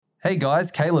Hey guys,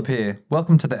 Caleb here.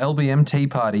 Welcome to the LBM Tea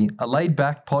Party, a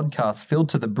laid-back podcast filled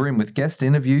to the brim with guest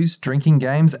interviews, drinking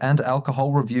games, and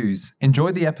alcohol reviews.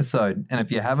 Enjoy the episode, and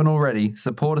if you haven't already,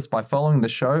 support us by following the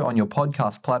show on your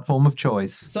podcast platform of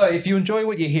choice. So if you enjoy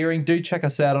what you're hearing, do check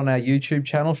us out on our YouTube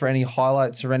channel for any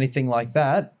highlights or anything like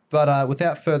that. But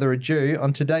without further ado,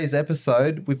 on today's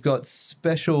episode, we've got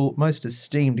special, most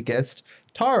esteemed guest,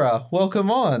 Tyra. Welcome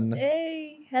on.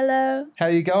 Hey, hello. How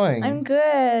are you going? I'm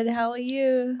good. How are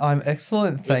you? I'm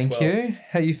excellent, thank you.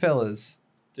 How you fellas?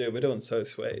 Dude, we're doing so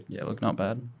sweet. Yeah, look, not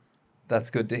bad. That's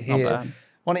good to Not hear. bad.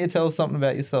 Why don't you tell us something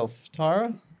about yourself,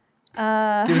 Tyra?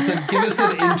 Uh, Give us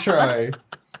an intro.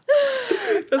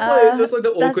 That's like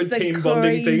the that's awkward the team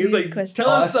bonding thing. It's like, craziest question.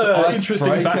 tell us an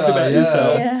interesting fact about yeah.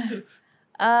 yourself.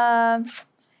 yeah.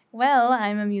 Well,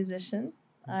 I'm a musician.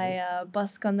 I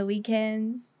busk on the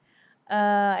weekends.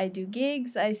 I do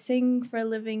gigs. I sing for a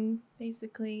living,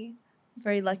 basically.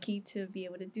 Very lucky to be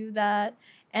able to do that.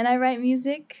 And I write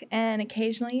music, and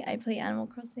occasionally I play Animal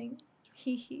Crossing.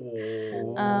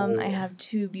 I have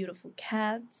 2 beautiful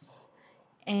cats,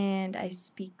 and I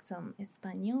speak some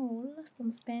Espanol, some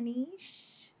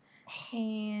Spanish,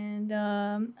 and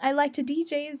I like to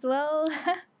DJ as well.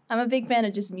 I'm a big fan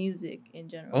of just music in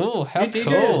general. Oh, how You cool.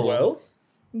 DJ as well?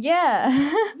 Yeah.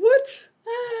 What?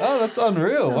 Oh, that's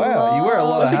unreal. Wow, you wear a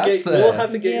lot of hats there. We'll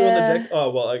have to get you on Yeah. the deck. Oh,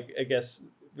 well, I guess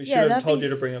we should Yeah, have that'd told be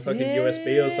you to bring a fucking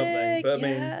USB or something. sick. But I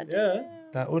mean, yeah.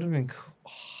 That would have been cool.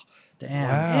 Damn.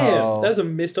 Wow. Damn, that was a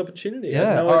missed opportunity. I Yeah.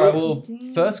 had no All right. idea.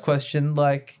 Well, first question,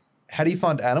 how do you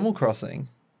find Animal Crossing?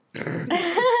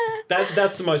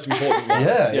 That's the most important one.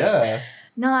 Yeah.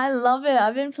 No, I love it.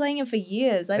 I've been playing it for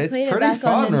years. I It's played it pretty back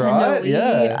on fun, Nintendo right? Wii.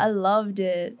 Yeah. I loved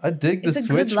it. I dig the It's a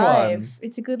Switch good life. one.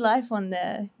 It's a good life on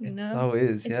there, you It know? so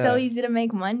is. It's Yeah. so easy to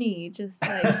make money. Just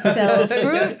like sell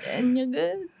fruit and you're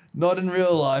good. Not in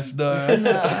real life though.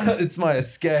 No. It's my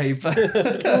escape.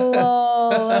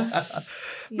 Lol. No,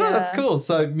 that's Yeah. cool.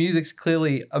 So music's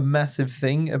clearly a massive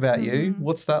thing about you. Mhm.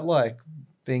 What's that like,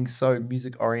 being so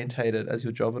music orientated as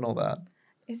your job and all that?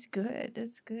 It's good.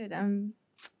 It's good.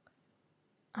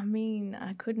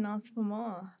 I couldn't ask for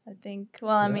more. I think.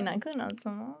 Well, I couldn't ask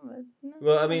for more, but no,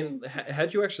 Well, I I mean, didn't.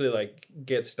 how'd you actually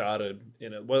get started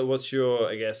in it? What's your,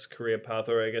 I guess, career path,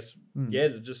 or I guess,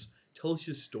 just tell us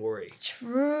your story.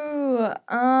 True.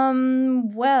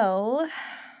 Well,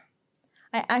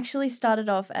 I actually started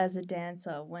off as a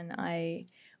dancer when I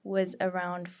was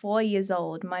around 4 years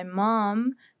old. My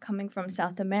mom, coming from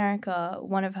South America,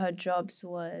 one of her jobs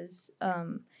was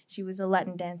she was a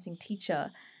Latin dancing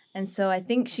teacher. And so I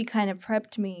think she kind of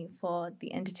prepped me for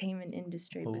the entertainment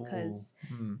industry because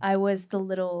I was the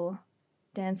little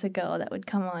dancer girl that would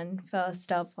come on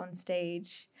first up on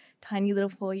stage. Tiny little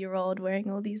 4-year-old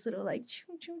wearing all these little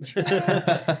choo choo choo.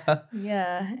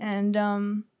 Yeah, and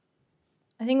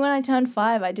I think when I turned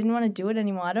 5, I didn't want to do it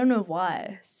anymore. I don't know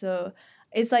why. So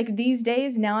it's like these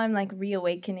days now I'm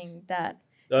reawakening that.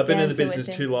 I've been in the dancer business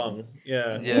within too me. long.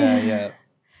 Yeah. Yeah.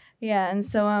 Yeah, and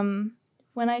so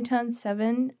when I turned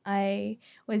 7, I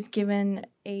was given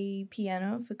a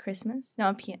piano for Christmas.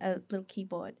 No, a little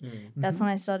keyboard. That's when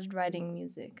I started writing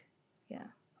music. Yeah.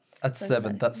 At So I 7,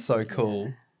 started- that's so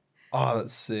cool. Oh,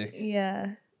 that's sick.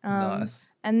 Yeah.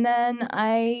 Nice. And then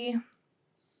I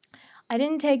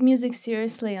didn't take music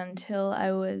seriously until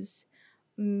I was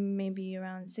maybe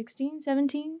around 16,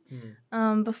 17.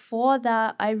 Before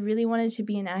that, I really wanted to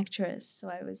be an actress. So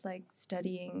I was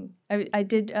studying. I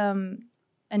did a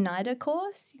NIDA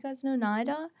course. You guys know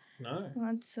NIDA? No.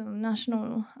 That's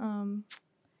National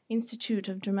Institute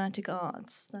of Dramatic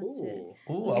Arts. That's it.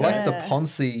 Ooh, I like the Yeah.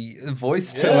 Ponzi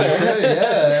voice to Yeah. it too.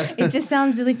 Yeah. It just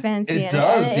sounds really fancy. It and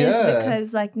does, and it is yeah.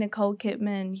 because Nicole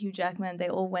Kidman, Hugh Jackman, they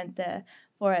all went there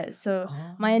for it. So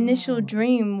my initial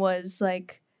dream was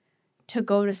to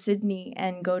go to Sydney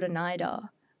and go to NIDA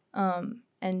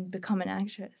and become an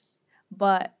actress.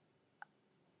 But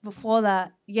before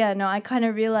that, I kind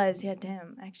of realized,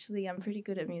 damn, actually I'm pretty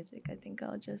good at music. I think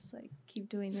I'll just keep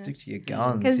doing Stick this. to your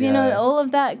guns. Because, yeah. all of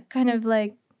that kind of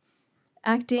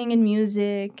acting and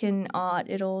music and art,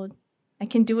 I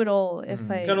can do it all if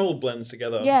I... It kind of all blends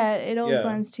together. Yeah, it all Yeah.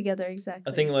 blends together,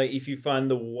 exactly. I think if you find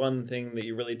the one thing that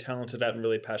you're really talented at and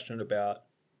really passionate about,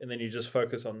 and then you just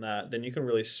focus on that, then you can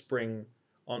really springboard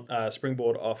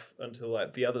off into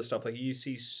the other stuff. You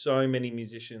see so many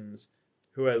musicians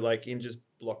who are in just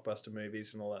blockbuster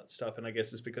movies and all that stuff, and I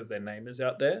guess it's because their name is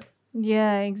out there.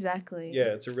 Yeah, exactly. Yeah,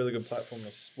 it's a really good platform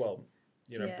to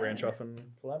Yeah. branch off and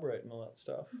collaborate and all that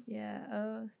stuff.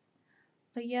 Yeah.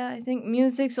 But yeah, I think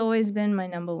music's always been my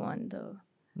number one, though.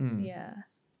 Yeah.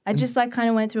 I just kind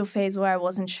of went through a phase where I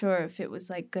wasn't sure if it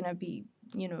was gonna be,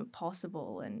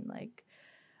 possible, and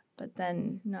But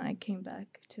then no, I came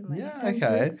back to my Yeah,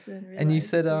 senses okay. and And you realized,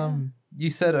 said yeah. you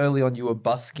said early on you were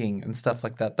busking and stuff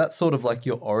like that. That's sort of like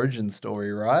your origin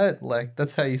story, right? Like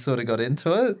that's how you sort of got into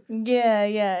it.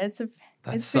 Yeah, That's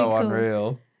it's so pretty cool.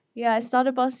 unreal. Yeah, I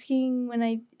started busking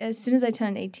as soon as I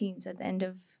turned 18, so at the end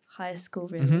of high school,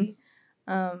 really.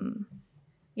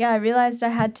 Yeah, I realized I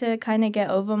had to kind of get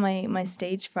over my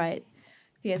stage fright.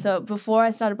 Yeah, so before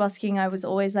I started busking, I was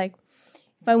always like,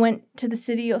 if I went to the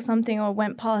city or something, or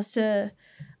went past a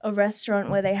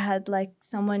restaurant where they had like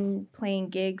someone playing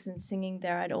gigs and singing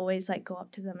there, I'd always like go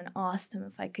up to them and ask them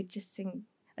if I could just sing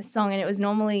a song. And it was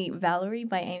normally Valerie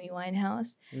by Amy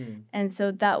Winehouse. And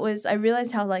so I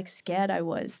realized how like scared I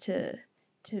was to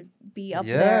be up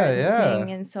there and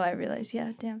sing. And so I realized,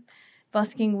 yeah, damn,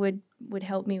 busking would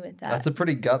help me with that. That's a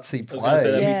pretty gutsy I was gonna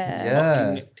say play. that'd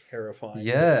Yeah. be fucking terrifying.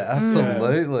 Yeah,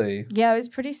 absolutely. Yeah, it was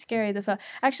pretty scary.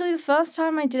 Actually, the first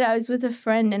time I did it, I was with a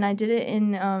friend, and I did it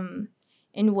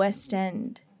in West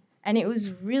End, and it was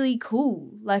really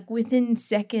cool. Like within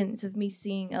seconds of me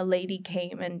seeing, a lady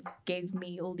came and gave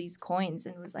me all these coins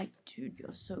and was like, "Dude,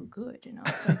 you're so good," and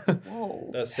I was like, "Whoa."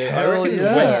 That's it. I Hell reckon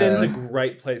yeah. West End's a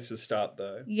great place to start,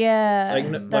 though. Yeah,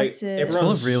 that's it. It's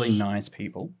full of really nice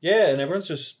people. Yeah, and everyone's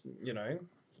just,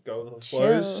 go with the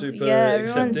flow, Chill. super Yeah,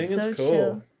 everyone's accepting. so It's cool.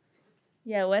 chill.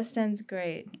 Yeah, West End's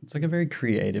great. It's like a very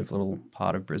creative little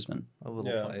part of Brisbane. A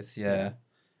little Yeah. place, yeah.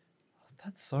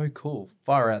 That's so cool.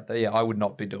 Fire out there. Yeah, I would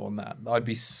not be doing that. I'd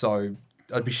be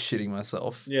shitting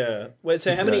myself. Yeah. Wait,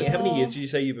 so how many Yeah. years did you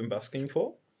say you've been busking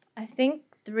for? I think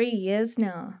 3 years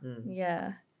now.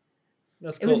 Yeah.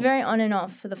 That's It cool. was very on and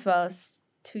off for the first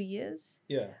 2 years.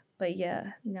 Yeah. But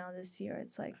yeah, now this year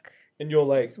it's like, And you're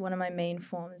like, it's one of my main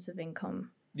forms of income.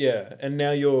 yeah, and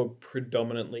now you're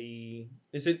predominantly,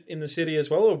 is it in the city as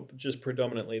well, or just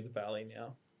predominantly the valley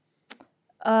now?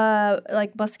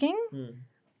 Like busking? Hmm.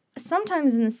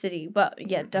 Sometimes in the city, but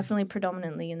yeah, definitely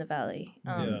predominantly in the valley.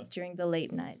 Yeah. During the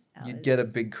late night hours. You'd get a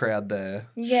big crowd there.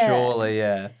 Yeah. Surely,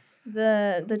 yeah.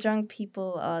 The drunk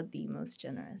people are the most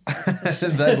generous. that's for sure.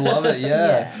 They'd love it,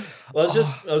 yeah. Well,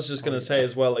 I was just gonna say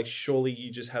as well, like, surely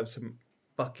you just have some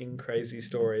fucking crazy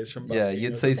stories from busking. Yeah,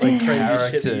 you'd of see just, like, some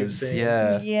crazy shit that you've characters. seen.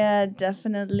 Yeah. Yeah,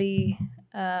 definitely.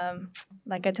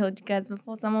 Like I told you guys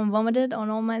before, someone vomited on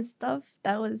all my stuff.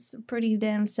 That was pretty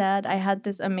damn sad. I had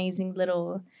this amazing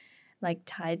little like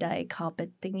tie-dye carpet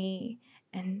thingy,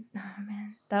 and oh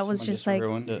man, that was Someone just like,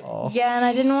 ruined it. Oh. yeah, and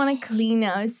I didn't want to clean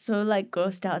it. I was so like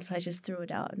grossed out, so I just threw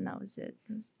it out, and that was it.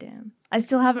 It was damn. I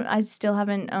still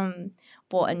haven't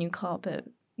bought a new carpet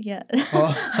yet.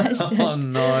 I should. Oh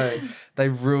no. They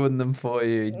ruined them for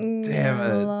you. Damn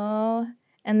Yeah, it. lol.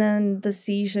 And then the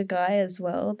seizure guy as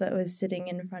well that was sitting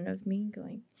in front of me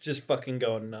going, Just fucking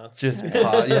going nuts. Just "It's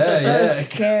part- yeah, so yeah.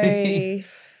 scary.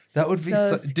 That would be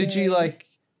so. Did you scary." like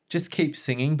just keep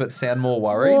singing but sound more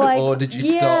worried, Like, or did you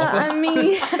yeah, stop? I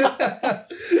mean,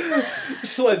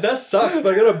 Just like, that sucks,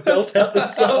 but I gotta belt out the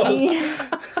song.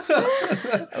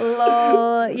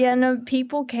 lol. Yeah, no,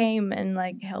 people came and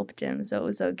like helped him, so it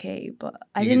was okay. But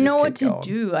I You didn't just know what kept to going.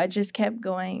 do. I just kept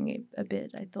going a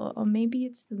bit. I thought, oh, maybe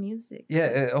it's the music.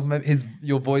 Yeah, or maybe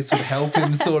your voice would help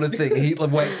him, sort of thing. He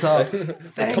like, wakes up.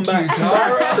 Thank Come you, back.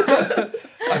 Tara.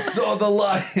 I saw the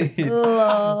light.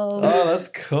 Lol. Oh, that's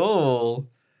cool.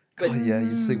 But- God, yeah, you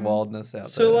see wildness out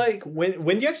So, there. like, when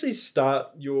do you actually start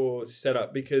your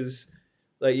setup? Because,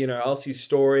 like, I'll see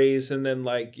stories, and then,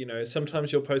 like,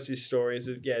 sometimes you'll post these stories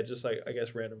of, yeah, just, like, I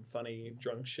guess random funny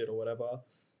drunk shit or whatever.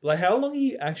 Like, how long are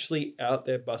you actually out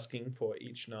there busking for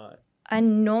each night? I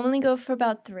normally go for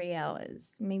about 3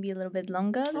 hours, maybe a little bit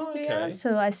longer than Oh, 3 okay. hours.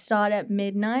 So I start at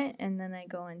midnight and then I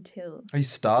go until Oh, you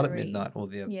start at 3. midnight, or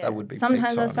yeah, yeah. that would be.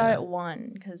 Sometimes peak I time, start yeah. at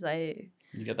 1 because I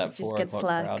You get that 4 just get o'clock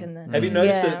slack crowd. and then Have you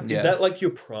noticed yeah. that? Yeah. Is that, like,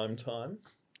 your prime time?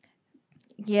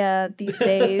 Yeah, these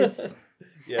days.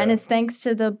 Yeah. And it's thanks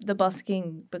to the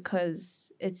busking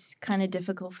because it's kind of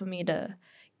difficult for me to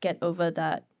get over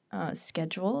that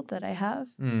schedule that I have.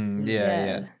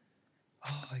 Yeah.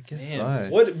 Oh, I guess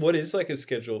Man, so. what is, like, a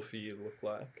schedule for you look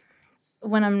like?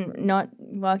 When I'm not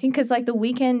working, because like the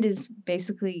weekend is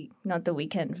basically not the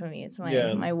weekend for me. It's my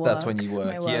Yeah, my work. that's when you work.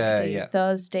 My work Yeah, days, yeah.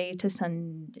 Thursday to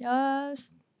Sunday.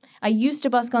 I used to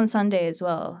busk on Sunday as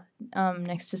well,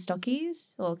 next to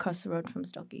Stockies or across the road from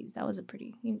Stockies. That was a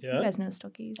pretty. You Yeah. guys know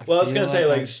Stockies. Well, I was feel going to say, like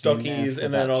like, I've seen there Stockies, for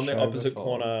and then that on the show opposite before.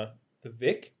 corner, the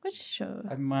Vic. Which show?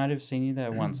 I might have seen you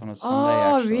there once on a Sunday,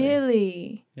 Oh, actually.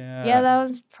 really? Yeah. Yeah, that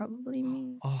was probably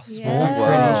me. Oh, small Yeah.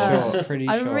 world. Pretty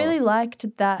I sure. really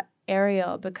liked that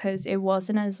area because it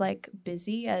wasn't as like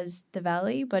busy as the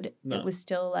valley, but No. it was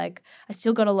still like I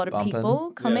still got a lot of Bumping.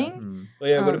 people coming. Mm. Well,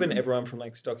 yeah, it would have been Um, everyone from,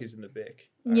 like, Stockies and the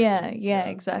Vic. I Yeah, reckon. yeah,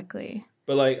 exactly.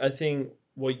 But, like, I think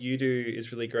what you do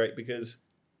is really great because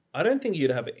I don't think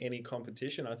you'd have any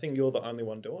competition. I think you're the only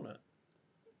one doing it.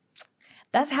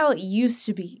 That's how it used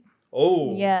to be.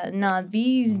 Oh, Yeah, nah,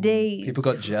 these days. People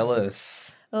got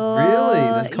jealous. Uh, Really?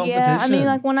 There's Yeah, I mean, competition?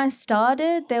 like when I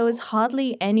started, there was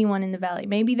hardly anyone in the valley.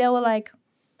 Maybe there were like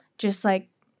just like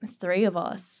 3 of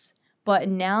us. But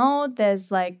now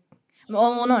there's like,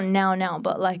 well, not now,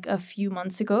 but like a few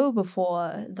months ago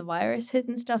before the virus hit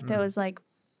and stuff, there was like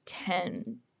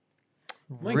 10.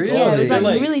 my Really? God. Yeah, it was Is it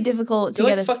like really difficult Do to you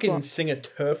get like a fucking spot. sing a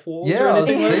turf wars Yeah, or I was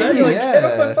anything like that? thinking, You're like, get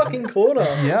off yeah. my fucking corner.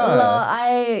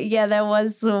 Yeah. There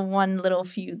was one little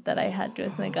feud that I had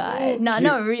with the guy. No,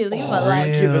 not really, but like,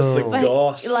 Give us the But,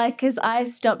 goss. like, cause I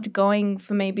stopped going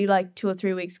for maybe like 2 or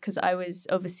 3 weeks because I was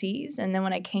overseas, and then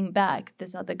when I came back,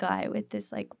 this other guy with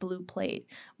this like blue plate,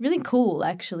 really cool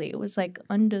actually. It was like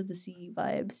under the sea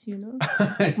vibes, you know,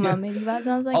 like mermaid vibes.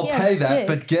 And I was like, I'll yeah, pay sick. that,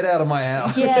 but get out of my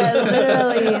house. Yeah,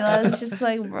 literally. I was just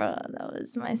like, bro, that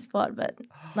was my spot. But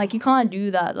like, you can't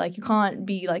do that. Like, you can't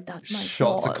be like, that's my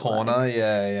Shots a spot. corner. Like,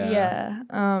 Yeah.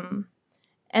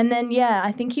 and then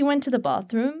I think he went to the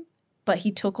bathroom, but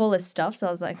he took all his stuff. So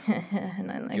I was like,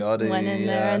 and I like Got it, went in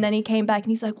there, yeah. and then he came back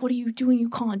and he's like, "What are you doing? You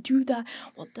can't do that.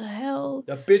 What the hell?"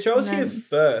 Yeah, bitch, I was And here then-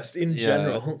 first in Yeah.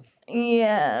 general.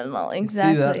 Yeah, well,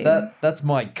 exactly. See that's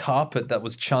my carpet that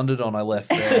was chundered on. I left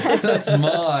there. That's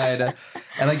mine.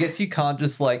 And I guess you can't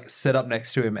just like sit up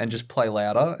next to him and just play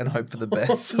louder and hope for the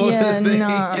best. Sort Yeah, of thing.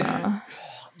 nah.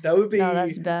 That would be. No,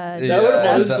 that's bad. That would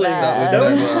That's honestly. bad. That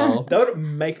would, well. that would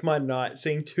make my night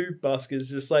seeing 2 buskers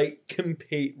just like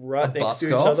compete right A next to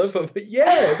each busk-off? other. But yeah,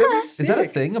 that'd be sick. Is that a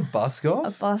thing? A busk A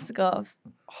off? busk off.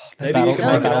 Maybe battle- you can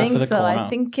I make don't it battle up. for think the so. I corner.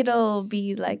 think it'll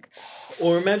be like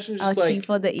Or imagine just ouchie like.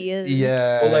 for the ears.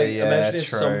 Yeah. Or like yeah, imagine if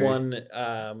true. someone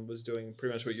was doing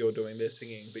pretty much what you're doing, they're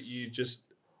singing, but you just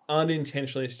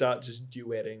unintentionally start just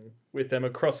duetting with them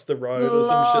across the road or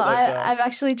some shit like that. I've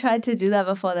actually tried to do that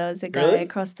before. There was a guy Really?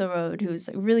 across the road who's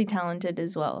like, really talented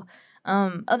as well.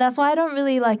 That's why I don't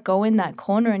really like go in that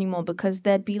corner anymore, because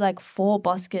there'd be like 4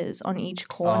 buskers on each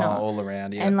corner, Oh, all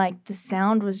around, yeah. and like the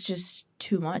sound was just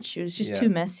too much. It was just Yeah. too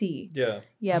messy. Yeah.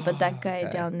 Yeah, but that guy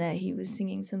Okay. down there, he was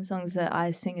singing some songs that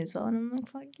I sing as well, and I'm like,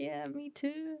 fuck yeah, me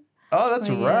too. Oh, that's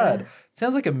Oh, yeah. rad.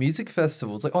 Sounds like a music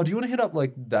festival. It's like, oh, do you want to hit up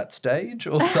like that stage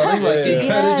or something? Like you Yeah. go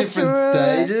Yeah, to different true.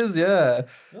 stages. Yeah.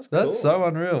 That's That's cool. so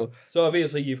unreal. So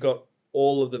obviously you've got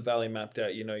all of the valley mapped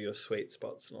out. You know your sweet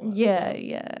spots and all that Yeah, stuff.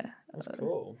 yeah. That's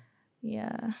cool.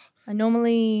 Yeah. I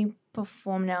normally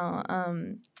perform now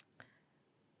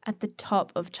at the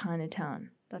top of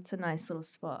Chinatown. That's a nice little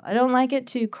spot. I don't like it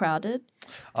too crowded.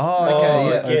 Oh,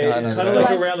 okay. yeah. yeah. I know Kind that. of So like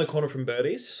like- around the corner from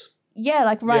Birdie's. Yeah,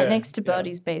 like right Yeah, next to yeah.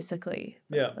 Birdie's basically.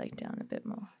 but, Yeah. Like down a bit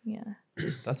more. Yeah.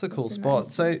 That's a cool It's a spot.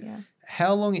 nice So, spot, yeah.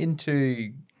 how long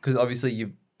into, because obviously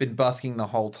you've been busking the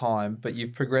whole time, but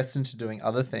you've progressed into doing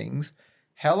other things.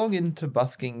 How long into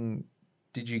busking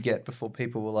did you get before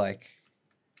people were like,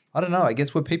 I don't know, I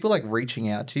guess were people like reaching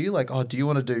out to you like, oh, do you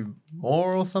want to do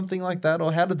more or something like that?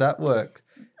 Or how did that work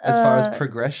as far as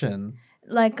progression?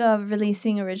 Like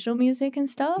releasing original music and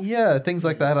stuff. Yeah, things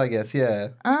like that, I guess. Yeah.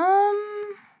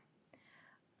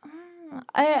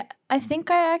 I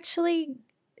think I actually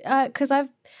because I've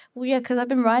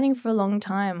been writing for a long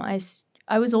time. I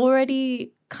was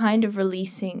already kind of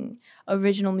releasing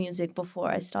original music before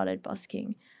I started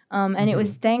busking. And it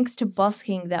was thanks to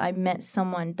busking that I met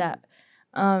someone that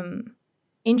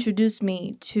introduced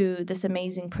me to this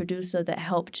amazing producer that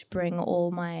helped bring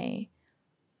all my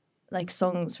like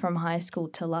songs from high school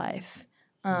to life.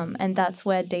 And that's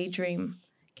where Daydream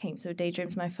came. So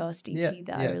Daydream's my first EP Yeah,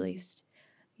 that yeah. I released.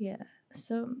 Yeah.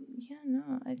 So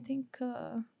no, I think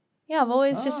I've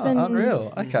always just Oh, been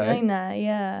unreal. Okay. doing that.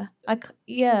 Yeah.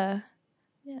 Yeah.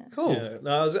 Cool. Yeah.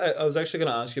 No, I was actually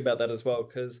going to ask you about that as well,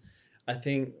 because I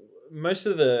think most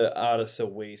of the artists that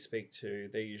we speak to,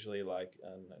 they're usually like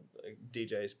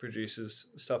DJs, producers,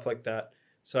 stuff like that.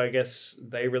 So I guess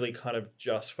they really kind of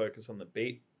just focus on the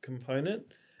beat component,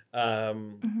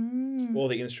 Mhm. or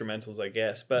the instrumentals, I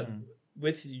guess. But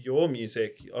with your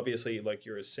music, obviously, like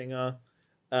you're a singer,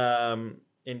 and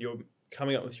you're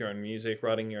coming up with your own music,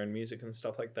 writing your own music and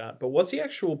stuff like that. But what's the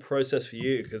actual process for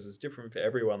you? Because it's different for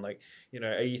everyone. Like, you know,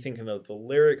 are you thinking of the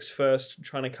lyrics first,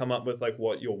 trying to come up with like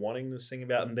what you're wanting to sing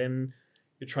about, and then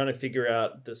you're trying to figure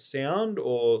out the sound,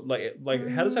 or like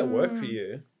how does that work for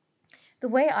you? The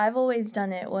way I've always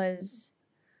done it was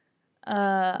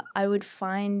I would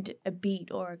find a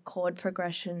beat or a chord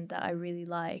progression that I really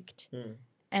liked,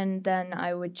 and then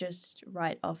I would just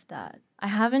write off that. I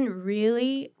haven't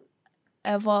really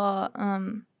ever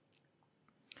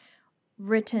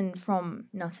written from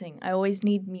nothing. I always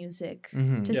need music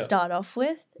Mhm. to Yeah. start off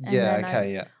with. And Yeah, then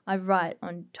okay, yeah. I write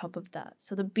on top of that.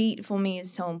 So the beat for me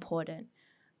is so important.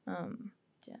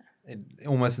 It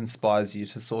almost inspires you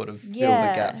to sort of fill the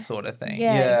Yeah. gap sort of thing.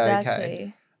 Yeah, Okay.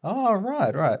 exactly. Oh,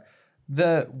 right.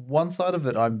 The one side of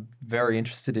it I'm very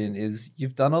interested in is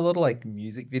you've done a lot of like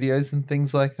music videos and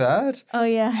things like that. Oh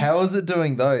yeah. How is it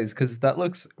doing those? Because that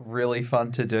looks really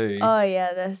fun to do. Oh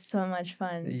yeah, that's so much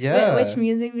fun. Yeah. Which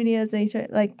music videos are you talking?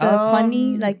 Like the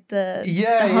funny, like the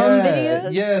home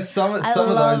videos? Yeah, some I of those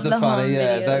love are the funny. home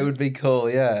Yeah, they videos. would be cool.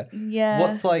 Yeah. Yeah.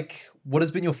 What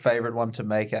has been your favorite one to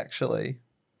make actually?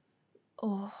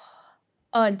 Oh,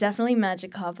 definitely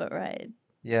Magic Carpet Ride.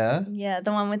 Yeah. Yeah,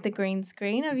 the one with the green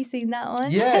screen. Have you seen that one?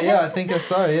 Yeah, I think I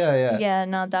saw. Yeah. Yeah,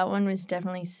 no, that one was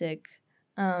definitely sick.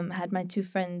 Had my two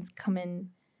friends come in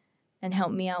and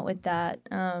help me out with that.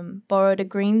 Borrowed a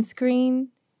green screen,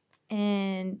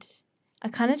 and I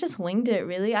kind of just winged it.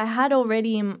 Really, I had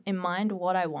already in mind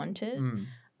what I wanted. Mm.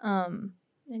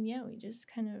 And yeah, we just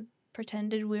kind of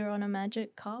pretended we were on a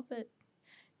magic carpet,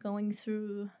 going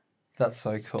through That's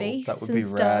so cool. space That would and be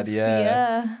stuff. rad. Yeah.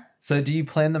 Yeah. So do you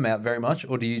plan them out very much,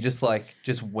 or do you just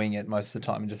wing it most of the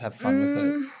time and just have fun with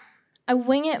it? I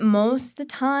wing it most of the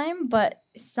time, but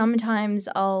sometimes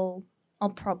I'll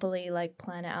properly like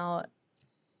plan it out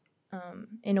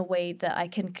in a way that I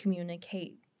can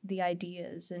communicate the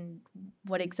ideas and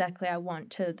what exactly I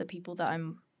want to the people that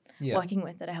I'm Yeah. working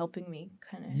with that are helping me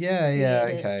kind of. Yeah.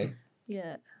 create it. Okay.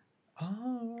 Yeah.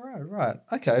 Oh, right.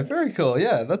 Okay, very cool.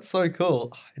 Yeah, that's so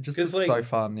cool. It just 'Cause, looks like, so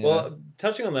fun. Yeah. Well,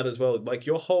 touching on that as well, like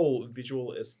your whole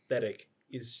visual aesthetic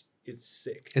it's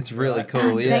sick. It's really right?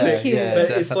 cool. Yeah. Thank you. Yeah, But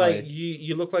definitely. it's like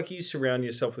you look like you surround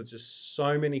yourself with just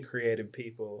so many creative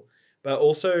people. But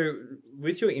also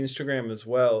with your Instagram as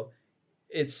well,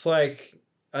 it's like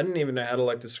I don't even know how to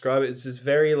like describe it. It's just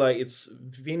very like it's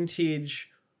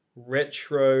vintage,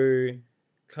 retro,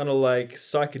 kind of like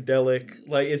psychedelic.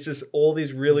 Like it's just all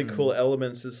these really cool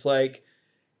elements. It's like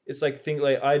think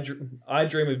like I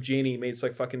Dream of Genie meets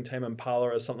like fucking Tame Impala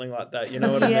or something like that. You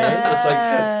know what I mean? It's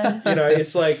like you know,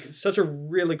 it's like such a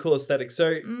really cool aesthetic. So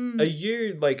are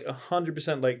you like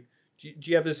 100% like do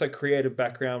you have this like creative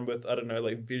background with I don't know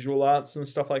like visual arts and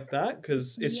stuff like that?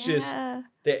 Because it's just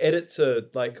the edits are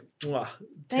like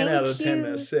 10 out of 10.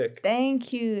 They're sick.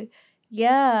 Thank you.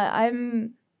 Yeah,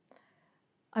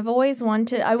 I've always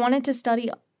wanted to study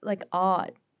like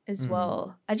art as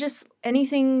well. I just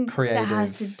anything that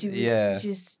has to do with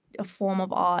just a form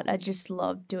of art. I just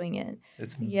love doing it.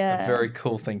 It's a very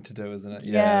cool thing to do, isn't it?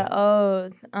 Yeah.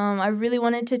 I really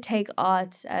wanted to take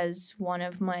arts as one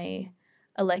of my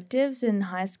electives in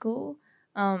high school,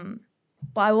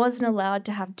 but I wasn't allowed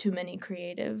to have too many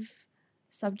creative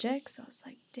subjects. I was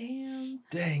like, damn.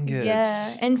 Dang it.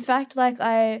 Yeah. In fact, like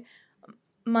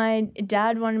my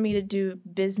dad wanted me to do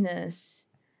business,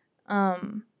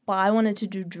 but I wanted to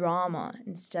do drama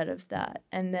instead of that.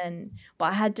 And then,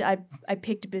 but I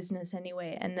picked business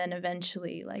anyway. And then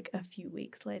eventually, like a few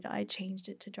weeks later, I changed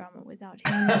it to drama without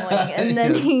him knowing. And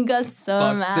then he got so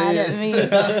Fuck mad at me.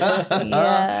 this.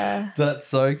 Yeah. That's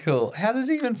so cool. How did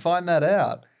he even find that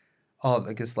out? Oh,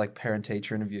 I guess like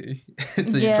parent-teacher interview.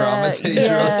 It's a drama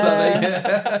teacher or something.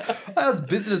 Yeah. How's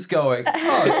business going?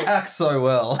 Oh, it acts so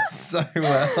well. So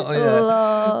well, yeah.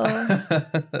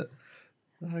 Lol.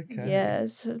 Okay. Yeah,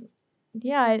 so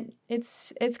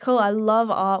it's cool. I love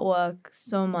artwork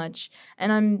so much,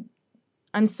 and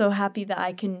I'm so happy that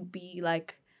I can be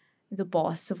like the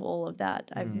boss of all of that.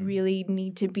 I really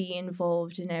need to be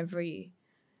involved in every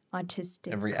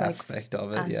artistic aspect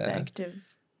of it. aspect of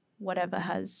whatever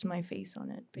has my face on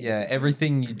it. Basically. Yeah,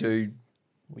 everything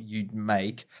you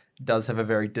make does have a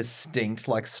very distinct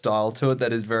like style to it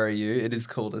that is very you. It is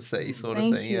cool to see, sort of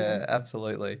Thank thing. you. Yeah,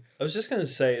 absolutely. I was just going to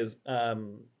say is,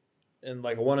 and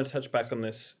like I want to touch back on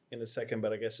this in a second,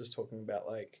 but I guess just talking about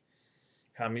like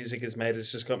how music is made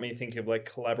has just got me thinking of like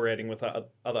collaborating with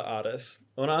other artists.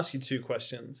 I want to ask you two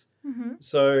questions. Mm-hmm.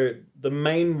 So the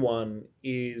main one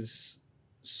is,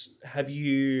 have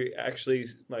you actually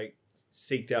like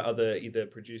seeked out other either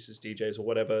producers, DJs or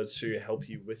whatever to help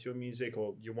you with your music,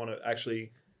 or you want to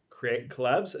actually create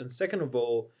collabs? And second of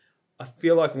all, I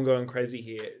feel like I'm going crazy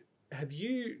here. Have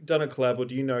you done a collab, or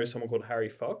do you know someone called Harry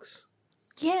Fox?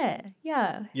 Yeah.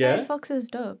 Yeah? Harry Fox is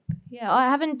dope. Yeah, I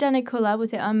haven't done a collab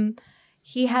with it.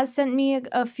 He has sent me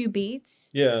a few beats.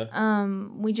 Yeah.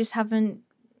 We just haven't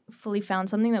fully found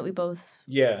something that we both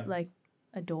Yeah. like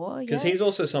adore. Because yet. he's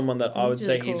also someone that I He's would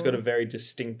say really he's got a cool. very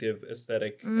distinctive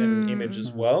aesthetic and image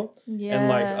as well. Yeah. And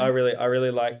like I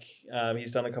really like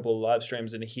he's done a couple of live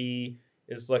streams, and he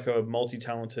is like a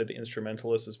multi-talented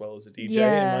instrumentalist as well as a DJ, in my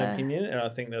Yeah. opinion, and I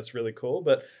think that's really cool.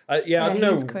 But I Yeah, don't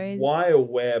know he's crazy. why or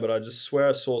where, but I just swear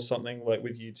I saw something like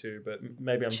with you two. But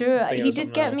maybe I'm True. thinking He of did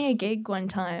something get me a else. gig one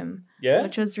time, Yeah.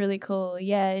 which was really cool.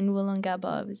 Yeah, in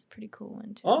Wollongabba. It was a pretty cool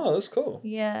one too. Oh, that's cool.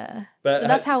 Yeah. But So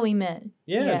that's how we met.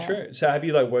 yeah, true. So have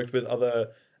you like worked with other,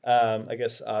 I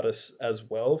guess, artists as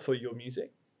well for your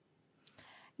music?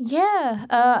 Yeah.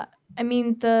 I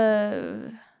mean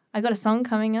I got a song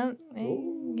coming up.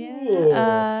 Ooh.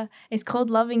 Yeah. It's called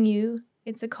Loving You.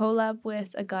 It's a collab with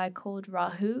a guy called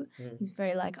Rahu. Mm. He's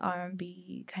very like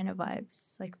R&B kind of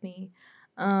vibes like me.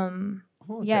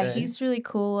 Okay. Yeah, he's really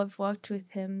cool. I've worked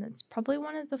with him. It's probably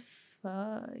one of the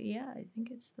I think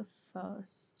it's the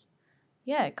first.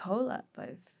 Yeah, collab.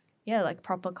 Like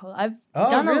proper collab. I've Oh,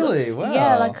 done a lo- really? Wow.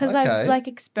 Yeah, like because Okay. I've like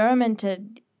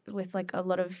experimented with like a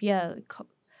lot of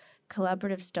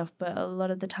collaborative stuff, but a lot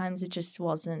of the times it just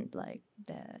wasn't like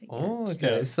there. yet. Oh,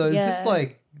 okay. Yeah. So is this Yeah.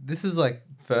 this is like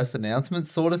first announcement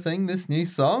sort of thing, this new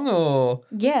song, or?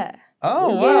 Yeah. Oh,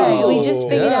 Yeah, wow. we just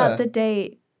figured Yeah. out the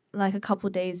date like a couple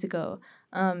days ago.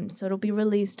 So it'll be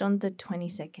released on the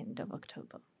 22nd of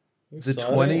October. The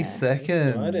Exciting.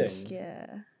 22nd. Exciting. Yeah.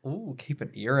 Ooh, keep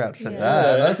an ear out for Yeah.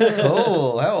 that. That's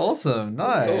cool. How awesome.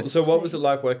 That's Nice. cool. So what was it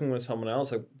like working with someone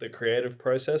else? Like the creative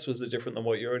process, was it different than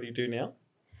what you already do now?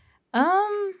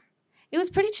 It was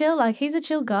pretty chill. Like he's a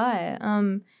chill guy.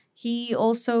 He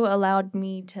also allowed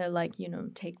me to like,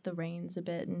 take the reins a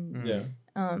bit and Yeah.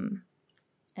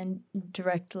 and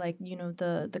direct like,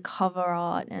 the cover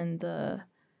art and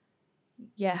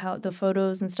how the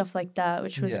photos and stuff like that,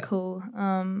 which was Yeah. cool.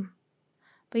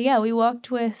 But yeah, we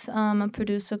worked with a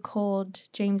producer called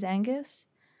James Angus.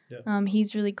 Yeah.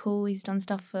 He's really cool. He's done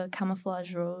stuff for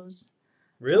Camouflage Rose.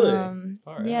 Really?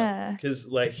 Far out. Yeah. Because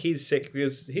like he's sick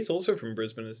because he's also from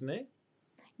Brisbane, isn't he?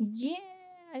 Yeah.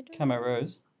 I don't Camo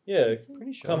Rose. Yeah.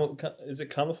 Pretty sure. Is it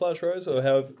Camouflage Rose or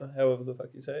however the fuck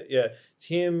you say it? Yeah, it's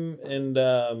him and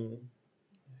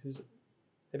who's it?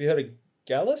 Have you heard of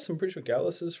Gallus? I'm pretty sure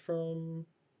Gallus is from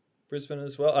Brisbane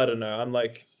as well. I don't know. I'm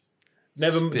like,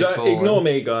 don't Spitballing. ignore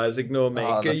me, guys. Ignore me.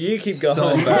 Oh, that's You keep going. So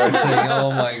embarrassing. Oh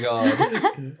my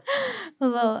god.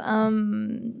 Well,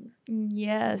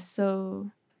 yeah,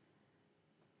 so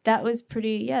that was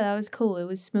that was cool. It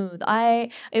was smooth.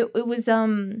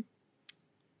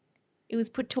 It was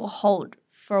put to a halt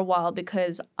for a while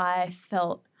because I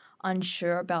felt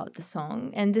unsure about the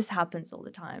song. And this happens all the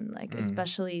time, like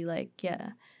especially like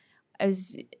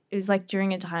it was like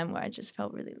during a time where I just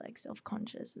felt really like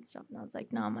self-conscious and stuff, and I was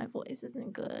like, no, my voice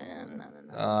isn't good. No.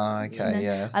 Oh, And okay, then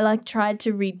yeah. I like tried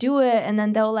to redo it, and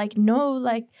then they were like, no,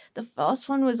 like the first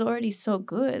one was already so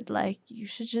good, like you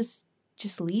should just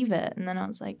leave it. And then I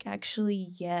was like, actually,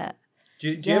 yeah, Do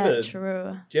you ever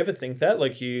true. do you ever think that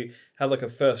like you have like a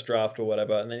first draft or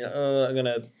whatever, and then you're like, oh, I'm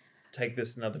gonna take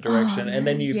this another direction, and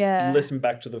then you yeah. listen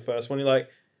back to the first one, you're like,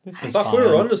 This was fuck, we fine.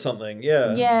 were onto something.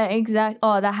 Yeah. Yeah, exactly.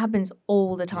 Oh, that happens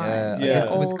all the time. Yeah, I Yeah.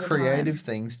 guess All with the creative time.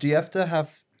 things, do you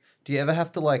ever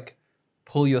have to like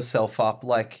pull yourself up?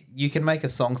 Like you can make a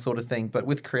song sort of thing, but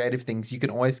with creative things, you can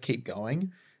always keep going.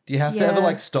 Do you have to ever Yeah.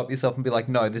 like stop yourself and be like,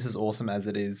 no, this is awesome as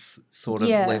it is, sort of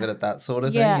Yeah. leave it at that sort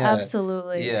of Yeah, thing?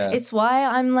 absolutely. Yeah. It's why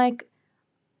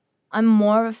I'm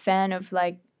more of a fan of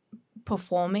like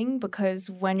performing, because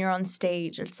when you're on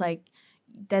stage, it's like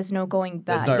there's no going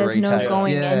back. no There's no retakes.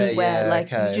 going Yeah, anywhere. yeah,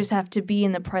 Like okay. you just have to be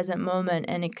in the present moment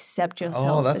and accept yourself.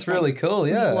 Oh, that's as, really like, cool.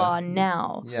 who Yeah. you are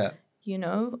now. Yeah.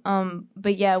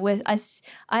 But yeah,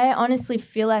 I honestly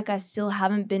feel like I still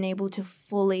haven't been able to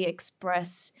fully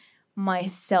express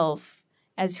myself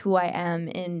as who I am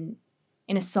in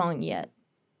a song yet.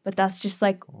 But that's just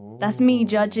like that's me Ooh.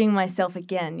 judging myself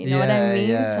again. You know what I Yeah, mean?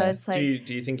 yeah. So it's like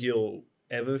Do you think you'll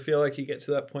ever feel like you get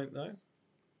to that point though?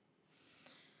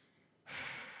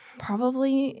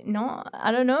 probably not.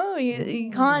 I don't know. You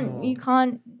can't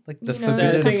Like the You know,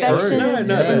 forbidden perfection fruit. is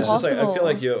no, but it's just like I feel impossible.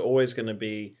 like you're always going to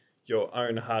be your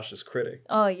own harshest critic.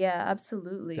 Oh yeah,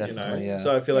 absolutely. Definitely. You know, yeah.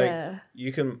 so I feel like Yeah.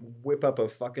 you can whip up a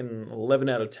fucking 11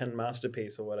 out of 10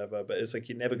 masterpiece or whatever, but it's like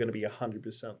you're never going to be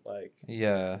 100% like,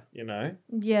 Yeah. you know.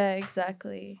 Yeah,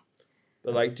 exactly.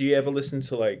 But like, do you ever listen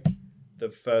to like the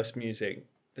first music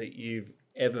that you've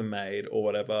ever made or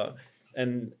whatever?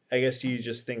 And I guess do you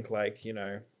just think like, you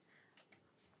know,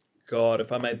 God,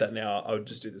 if I made that now, I would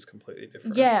just do this completely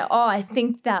different. Yeah, I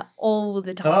think that all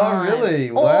the time. Oh, really?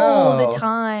 All Wow. the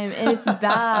time. And it's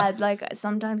bad. Like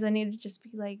sometimes I need to just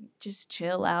be like, just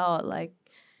chill out. Like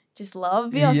just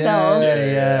love yourself. Yeah,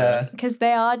 yeah. Because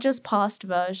they are just past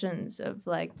versions of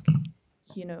like,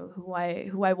 you know, who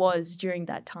I was during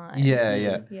that time. Yeah,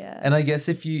 yeah. Yeah. And I guess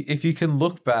if you can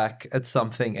look back at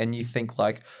something and you think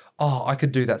like, oh, I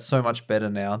could do that so much better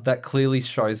now, that clearly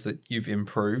shows that you've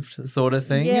improved, sort of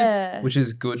thing. Yeah. Which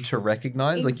is good to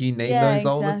recognize. Like you need Yeah, those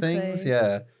older things. exactly.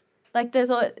 Yeah. Like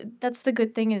that's the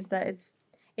good thing is that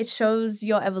it shows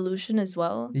your evolution as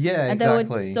well. Yeah, And there were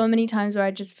exactly. so many times where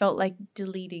I just felt like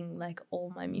deleting like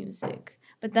all my music.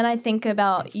 But then I think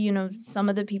about, you know, some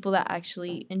of the people that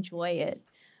actually enjoy it.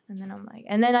 And then I'm like,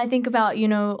 and then I think about, you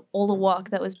know, all the work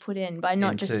that was put in by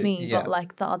not just Into- me, yeah. but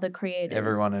like the other creators.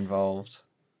 Everyone involved.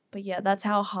 But yeah, that's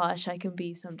how harsh I can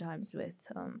be sometimes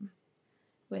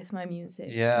with my music.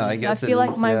 Yeah, I guess I feel it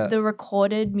like is, yeah. the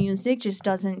recorded music just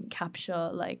doesn't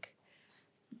capture like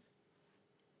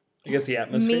I guess the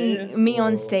atmosphere. me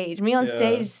on or- stage. Me on Yeah.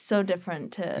 stage is so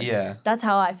different to Yeah. That's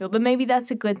how I feel. But maybe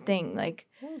that's a good thing. Like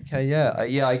Okay, yeah.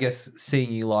 Yeah, I guess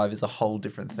seeing you live is a whole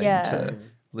different thing Yeah. to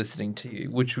listening to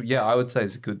you, which, yeah, I would say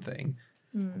is a good thing.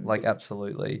 Like,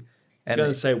 absolutely. I was going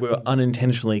to say we were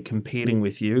unintentionally competing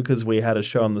with you because we had a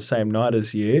show on the same night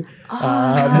as you,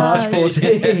 March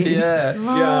 14th. yeah.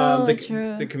 Oh, the,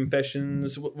 true. the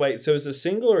Confessions. Wait, so it was a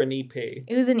single or an EP?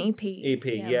 It was an EP. EP,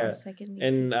 yeah. my second EP.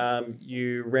 And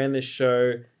you ran this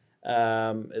show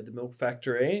at the Milk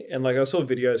Factory, and like I saw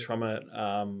videos from it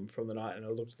from the night, and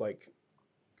it looked like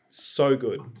so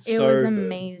good. It so was good.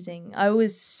 amazing. I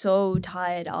was so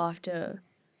tired after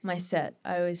my set.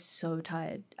 I was so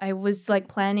tired. I was like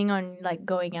planning on like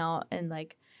going out and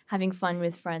like having fun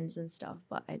with friends and stuff,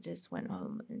 but I just went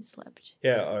home and slept.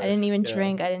 Yeah, I didn't even yeah.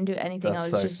 drink. I didn't do anything.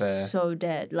 That's I was so just fair. so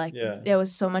dead. Like Yeah. there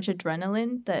was so much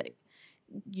adrenaline that,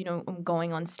 you know, I'm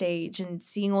going on stage and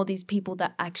seeing all these people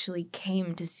that actually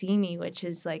came to see me, which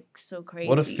is like so crazy.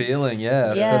 What a feeling,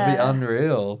 yeah. That'd be Yeah.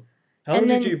 unreal. How long And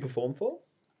did then- you perform for?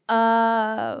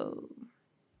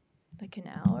 Like an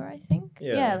hour, I think.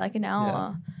 Yeah. Yeah, like an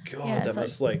hour. God, Yeah, that so-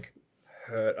 must like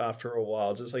hurt after a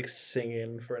while, just like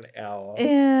singing for an hour.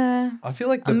 Yeah. I feel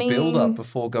like I the build up mean-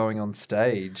 before going on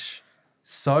stage,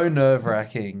 so nerve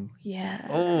wracking. Yeah.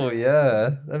 Oh,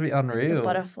 yeah. That'd be The unreal.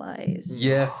 butterflies.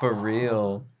 Yeah, for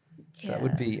real. Yeah. That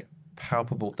would be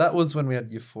palpable. That was when we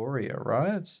had Euphoria,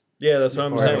 right? Yeah, that's what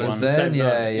I'm Before saying. That everyone- was the then? same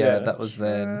Yeah, night, yeah, that was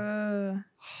then. True.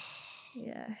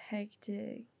 Yeah,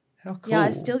 hectic. How cool. Yeah, I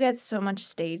still get so much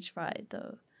stage fright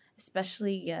though.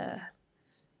 Especially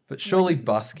But surely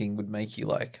busking would make you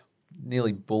like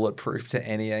nearly bulletproof to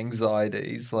any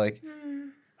anxieties. Like,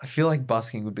 I feel like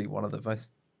busking would be one of the most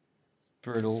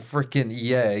Brutal. freaking,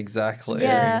 yeah, exactly.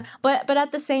 yeah, but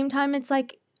at the same time it's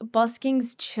like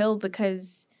busking's chill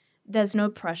because there's no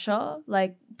pressure.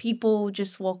 Like people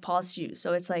just walk past you.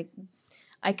 So it's like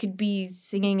I could be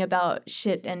singing about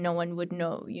shit and no one would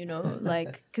know, you know,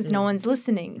 like because no one's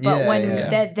listening. But Yeah, when yeah.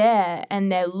 they're there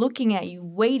and they're looking at you,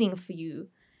 waiting for you,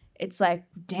 it's like,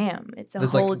 damn, it's a There's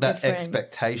whole like that different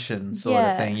expectation sort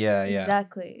of thing. Yeah, yeah.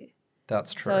 Exactly.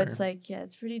 That's true. So it's like, yeah,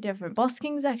 it's pretty different.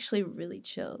 Busking's actually really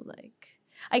chill. Like,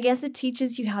 I guess it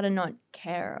teaches you how to not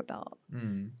care about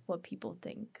Mm. what people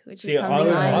think, which See, is I something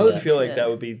would, I, I would need feel like to- that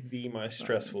would be the most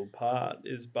stressful part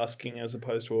is busking as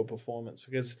opposed to a performance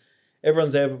because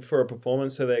everyone's there for a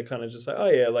performance, so they're kind of just like, oh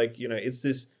yeah, like, you know, it's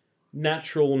this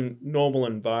natural, normal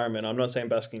environment. I'm not saying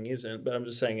busking isn't, but I'm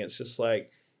just saying it's just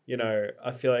like, you know,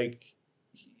 I feel like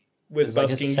with There's like a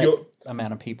busking, set you're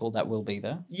amount of people that will be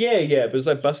there. yeah, but it's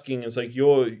like busking is like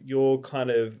you're kind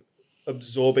of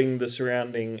absorbing the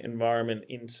surrounding environment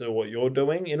into what you're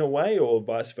doing in a way, or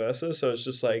vice versa. So it's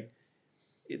just like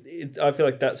I feel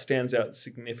like that stands out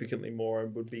significantly more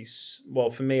and would be well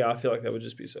for me. I feel like that would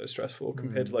just be so stressful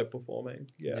compared to like performing.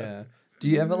 Yeah. Yeah. Do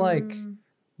you ever like, Mm.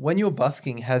 when you're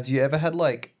busking, have you ever had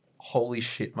like holy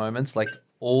shit moments? Like,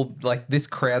 all like this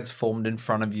crowd's formed in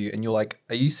front of you and you're like,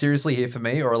 are you seriously here for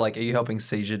me? Or like, are you helping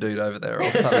Seizure Dude over there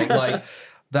or something? Like,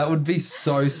 that would be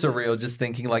so surreal just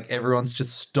thinking like everyone's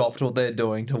just stopped what they're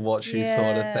doing to watch you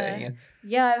sort of Yeah. thing.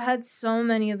 Yeah, I've had so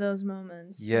many of those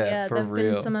moments. Yeah, for there've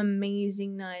real. been some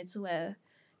amazing nights where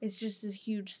it's just this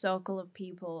huge circle of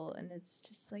people, and it's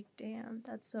just like, damn,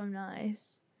 that's so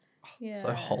nice. Yeah,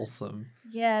 So wholesome.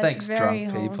 Yeah, it's Thanks, very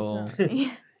drunk people.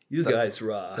 wholesome. You That- guys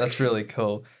rock. That's really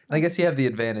cool. And I guess you have the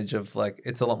advantage of like,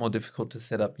 it's a lot more difficult to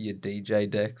set up your DJ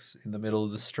decks in the middle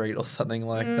of the street or something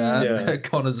like that. Yeah.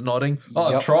 Connor's nodding. Oh,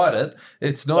 I've Yep. tried it.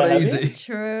 It's not Oh, have you? easy.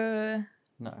 True.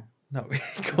 No. No,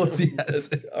 of course he has.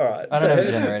 All right. I don't have a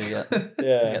fair. generator yet.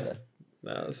 Yeah. Get there.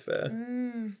 No, that's fair.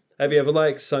 Mm. Have you ever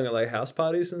like sung at like house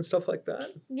parties and stuff like that?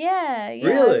 Yeah.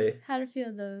 Really? I've had a few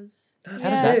of those. That's How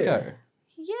Yeah. did sick. that go?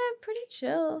 Yeah, pretty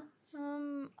chill.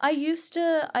 I used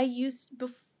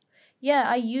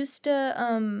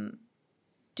to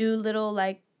do little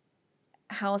like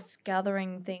house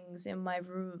gathering things in my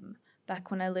room back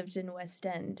when I lived in West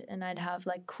End, and I'd have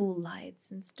like cool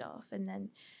lights and stuff, and then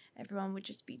everyone would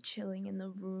just be chilling in the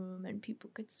room, and people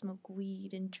could smoke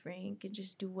weed and drink and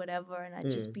just do whatever, and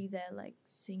I'd just be there like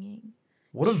singing.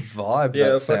 What a vibe Yeah,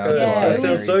 that it's like sounds a- like. it sounds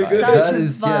was so good. such That a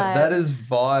is that is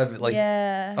vibe. Like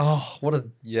yeah. oh, what a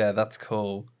that's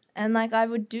cool. And like I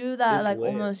would do that It's like lit.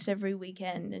 almost every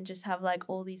weekend, and just have like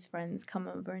all these friends come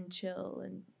over and chill,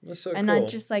 and That's so and cool. I'd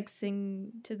just like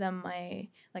sing to them my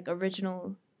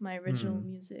original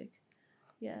music.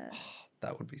 Yeah.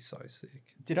 That would be so sick.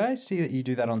 Did I see that you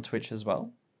do that on Twitch as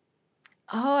well?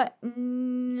 Oh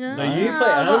no! No, you play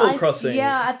but Animal Crossing.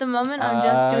 Yeah, at the moment I'm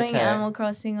just doing Okay. Animal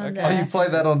Crossing on Okay. Oh, there. you play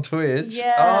that on Twitch?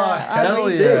 Yeah, Oh, I hell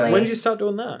That's yeah. sick. When did you start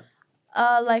doing that?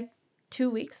 Like 2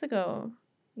 weeks ago.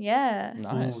 Yeah.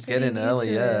 Nice. Ooh, get in Pretty new early,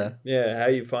 to yeah. it. Yeah, how are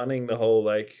you finding the whole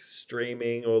like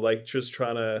streaming or like just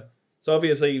trying to? So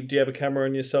obviously, do you have a camera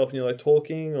on yourself and you're like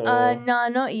talking or? No,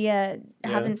 not yet. I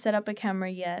Yeah. haven't set up a camera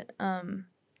yet.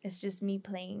 It's just me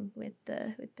playing with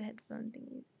the headphone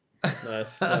thingies.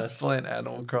 Nice, That's nice. playing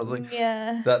Animal Crossing.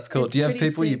 Yeah. That's cool. It's Do you have pretty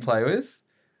people you sick. play with?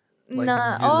 Like,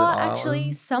 Nah. visit Oh, actually,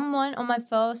 island? someone on my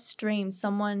first stream,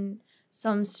 some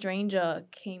stranger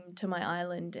came to my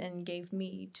island and gave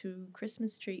me 2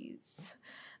 Christmas trees.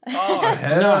 Oh,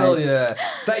 hell Nice. yeah.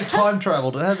 They time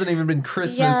traveled. It hasn't even been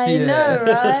Christmas Yeah, I yet.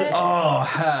 know, right? Oh,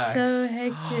 hacks. So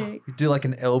hectic. You do like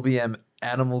an LBM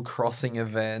Animal Crossing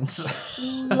event.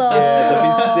 Yeah, that'd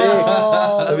be sick.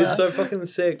 Lol. That'd be so fucking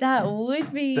sick. That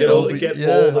would be. Get all, Yeah. get Yeah.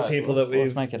 all the Right, people let's, that let's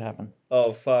we've. make it happen.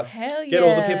 Oh fuck. Hell yeah. Get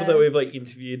all the people that we've like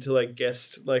interviewed to like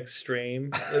guest like stream.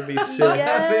 That'd be sick.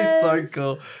 That'd be so Yes.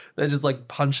 cool. They're just like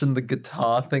punching the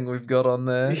guitar thing we've got on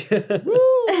there. Yeah. Woo!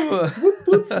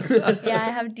 Yeah,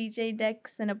 I have DJ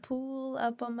decks and a pool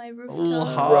up on my rooftop.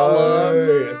 Harlem.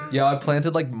 Bro. Yeah, I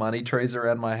planted like money trees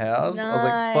around my house. I was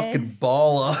like fucking Nice.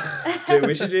 baller. Dude,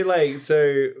 we should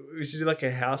do like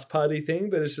a house party thing,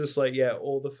 but it's just like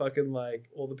all the fucking like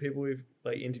all the people we've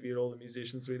like interviewed, all the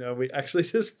musicians we know. We actually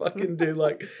just fucking do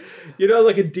like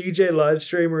like a DJ live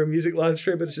stream or a music live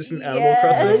stream, but it's just an Animal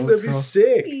Crossing. Yes. That'd be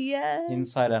sick. Yes.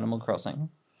 Inside Animal Crossing.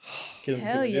 Can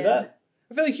Hell we do yeah. that?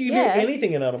 I feel like you can Yeah. do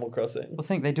anything in Animal Crossing. I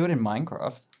think they do it in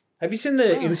Minecraft. Have you seen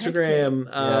the Oh, Instagram?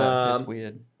 Yeah, it's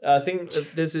weird. I think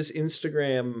there's this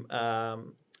Instagram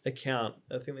account.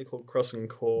 I think they call Crossing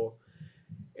Core,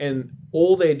 and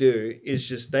all they do is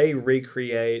just they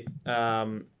recreate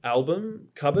album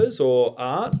covers or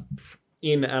art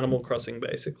in Animal Crossing,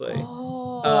 basically.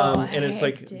 Oh, And it's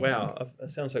like, hectic. wow, that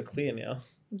sounds so clear now.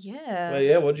 Yeah. Well,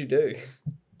 yeah, what'd you do?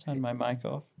 Turn my mic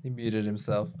off. He muted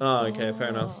himself. Oh, okay, fair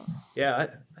enough. Oh. Yeah,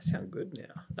 I sound good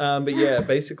now. But yeah,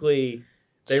 basically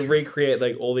they recreate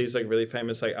like all these like really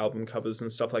famous like album covers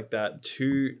and stuff like that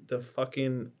to the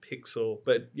fucking pixel.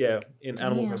 But yeah, in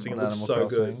Animal Damn. Crossing it On looks Animal so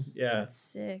Crossing. good. Yeah. That's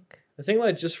sick. I think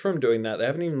like just from doing that, they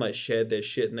haven't even like shared their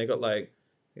shit and they got like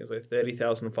I think it was like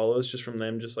 30,000 followers just from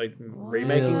them just like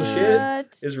remaking What? shit. What?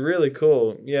 It's really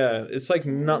cool. Yeah, it's like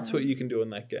nuts what you can do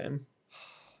in that game.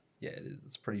 Yeah, it is.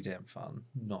 It's pretty damn fun.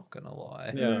 Not gonna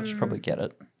lie. Yeah. Should probably get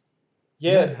it.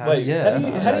 Yeah, how- wait, yeah.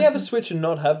 how do you have a Switch and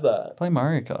not have that? Play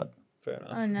Mario Kart. Fair enough.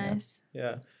 Oh, nice.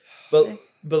 Yeah. But Sick.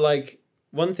 like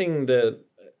one thing that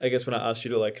I guess when I asked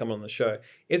you to like come on the show,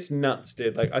 it's nuts,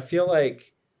 dude. Like I feel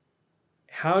like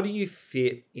how do you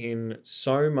fit in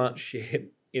so much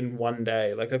shit in one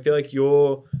day? Like I feel like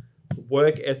your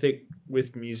work ethic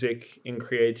with music and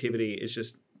creativity is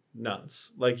just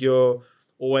nuts. Like you're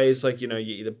always like, you're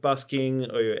either busking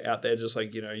or you're out there just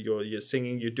like, you're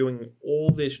singing, you're doing all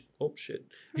this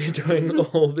You're doing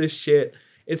all this shit.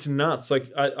 It's nuts.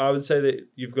 Like I would say that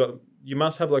you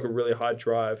must have like a really high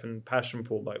drive and passion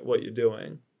for like what you're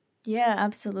doing. Yeah,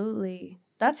 absolutely.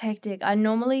 That's hectic. I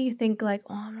normally think like,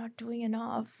 oh, I'm not doing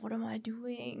enough. What am I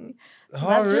doing? So Oh,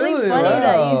 that's really really? funny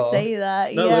that you Wow. say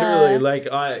that. No, yeah. literally, like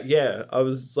I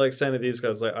was like saying to these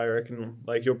guys, like I reckon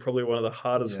like you're probably one of the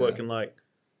hardest Yeah. working, like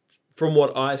from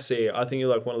what I see, I think you're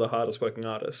like one of the hardest working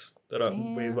artists that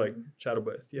we've like Damn. chatted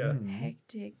with. Yeah. Mm.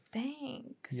 Hectic.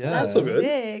 Thanks. Yeah. That's That's all good.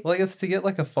 sick. Well, I guess to get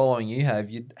like a following you have,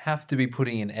 you'd have to be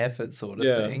putting in effort, sort of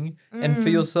Yeah. thing. And for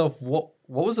Mm. yourself, what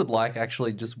was it like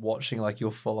actually just watching like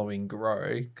your following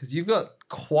grow? Because you've got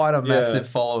quite a massive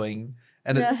following,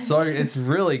 and Yeah. it's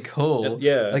really cool.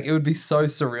 Yeah. Like it would be so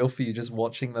surreal for you just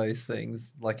watching those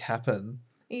things like happen.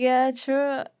 Yeah,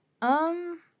 true.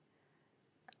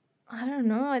 I don't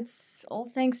know. It's all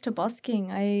thanks to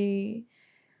busking. I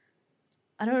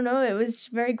don't know. It was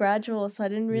very gradual, so I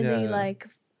didn't really Yeah. like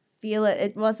feel it.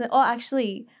 It wasn't. Oh,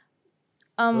 actually,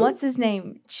 what's his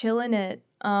name? Chillin' It.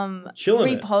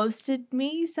 Chillin' It. reposted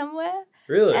me somewhere.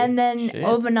 Really? And then Shit.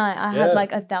 overnight, I Yeah. had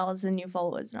like 1,000 new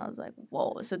followers, and I was like,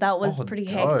 "Whoa!" So that was Oh, pretty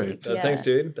dope. hectic. Yeah. Thanks,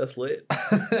 dude. That's lit.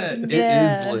 It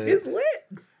Yeah. is lit. It's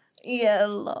lit. Yeah,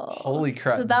 lol. Holy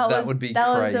crap, So that that was would be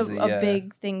that crazy, was a yeah.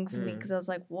 big thing for me Mm. because I was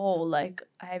like, "Whoa!" Like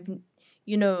I've,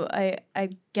 I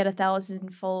get 1,000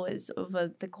 followers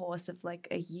over the course of like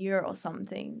a year or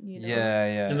something. You know. Yeah,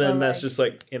 yeah. And then But, that's like- just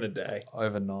like in a day.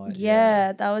 Overnight.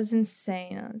 Yeah, that was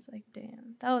insane. I was like,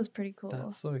 "Damn, that was pretty cool."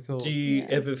 That's so cool. Do you Yeah.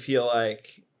 ever feel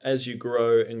like as you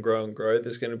grow and grow and grow,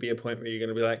 there's going to be a point where you're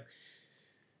going to be like,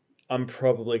 I'm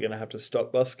probably going to have to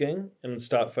stop busking and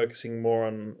start focusing more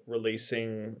on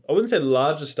releasing, I wouldn't say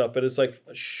larger stuff, but it's like,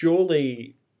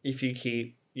 surely if you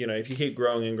keep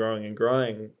growing and growing and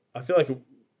growing, I feel like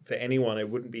for anyone, it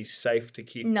wouldn't be safe to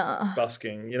keep Nah.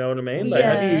 busking. You know what I mean? Like,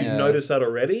 have you Yeah. noticed that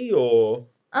already or?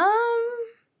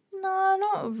 No,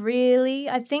 not really.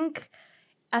 I think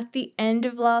at the end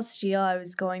of last year, I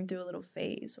was going through a little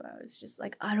phase where I was just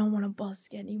like, I don't want to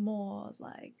busk anymore.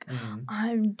 Like, Mm.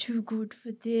 I'm too good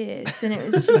for this. And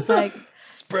it was just like,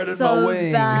 Spreading so my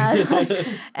wings.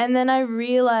 bad. And then I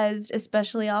realized,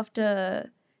 especially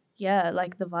after,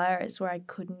 like the virus, where I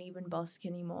couldn't even busk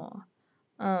anymore,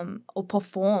 or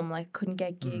perform, like couldn't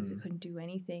get gigs, I couldn't do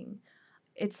anything.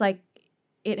 It's like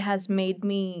it has made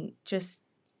me just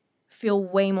feel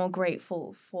way more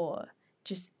grateful for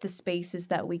just the spaces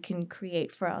that we can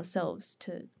create for ourselves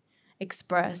to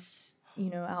express,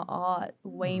 our art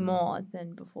way more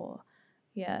than before.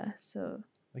 Yeah, so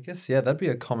I guess, yeah, that'd be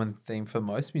a common theme for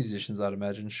most musicians, I'd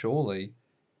imagine, surely.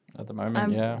 At the moment, I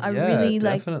yeah. Yeah, really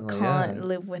definitely, can't yeah.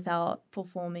 live without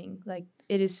performing. Like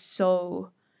it is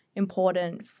so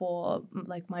important for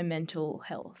like my mental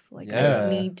health. Like Yeah. I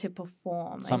need to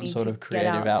perform. Some I need sort to of get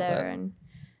creative out outlet. there and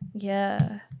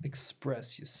yeah.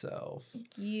 Express yourself.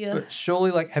 Yeah. But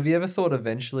surely, like, have you ever thought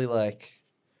eventually, like,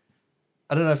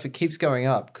 I don't know if it keeps going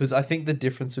up, because I think the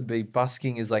difference would be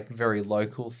busking is like very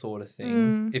local sort of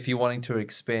thing. If you're wanting to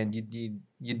expand,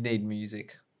 you'd need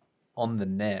music on the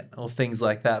net or things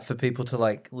like that for people to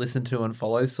like listen to and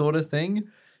follow, sort of thing.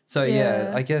 So yeah,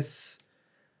 Yeah. I guess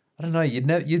I don't know.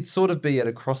 You'd sort of be at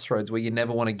a crossroads where you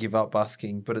never want to give up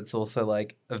busking, but it's also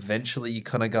like eventually you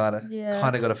kind of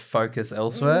gotta focus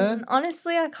elsewhere.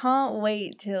 Honestly, I can't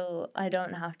wait till I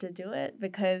don't have to do it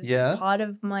because Yeah? part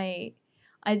of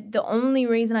the only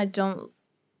reason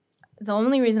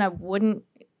I wouldn't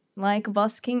like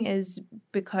busking is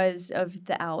because of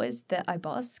the hours that I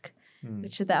busk,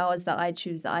 which are the hours that I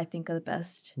choose that I think are the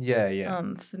best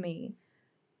Yeah. for me.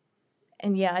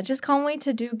 And yeah, I just can't wait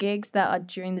to do gigs that are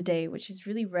during the day, which is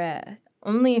really rare.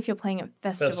 Only if you're playing at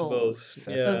festivals.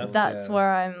 Yeah. So that's yeah.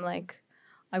 where I'm like,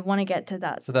 I want to get to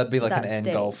that. So that'd be to like an that end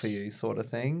goal for stage. you, sort of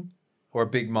thing, or a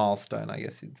big milestone, I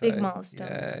guess you'd say. Big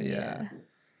milestone. Yeah.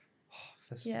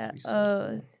 Festivals Yeah. would be so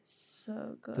Oh,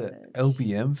 so good. The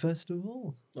LBM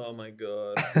festival? Oh my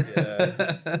God.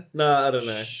 Yeah. No, I don't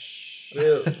know.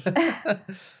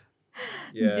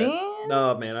 Yeah. Damn.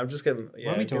 No, man, I'm just getting. Yeah,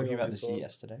 Weren't we getting talking all about these this thoughts.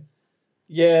 yesterday?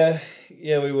 Yeah,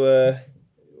 we were.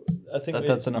 I think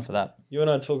That's enough of that. you and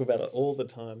I talk about it all the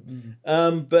time.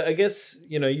 But I guess,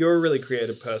 you're a really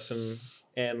creative person.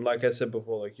 And like I said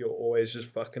before, like you're always just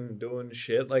fucking doing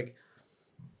shit. Like,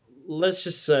 let's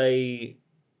just say,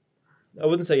 I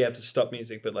wouldn't say you have to stop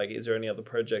music, but like, is there any other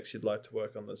projects you'd like to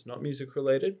work on that's not music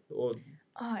related? Or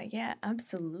Oh, yeah,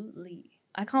 absolutely.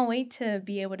 I can't wait to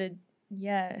be able to,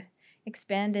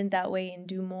 expand in that way and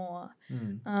do more.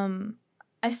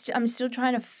 I'm still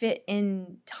trying to fit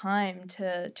in time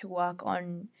to work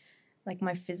on like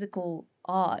my physical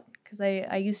art because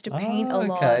I used to paint a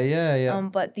lot. Okay, yeah.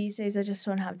 But these days I just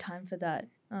don't have time for that.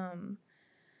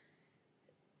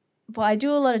 But I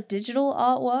do a lot of digital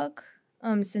artwork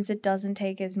since it doesn't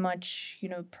take as much,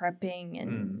 prepping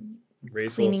and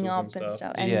resources cleaning up and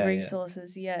stuff. and Yeah, yeah.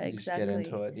 resources. Yeah, You just exactly. get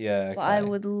into it. Yeah. Okay. But I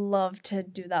would love to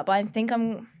do that. But I think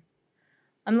I'm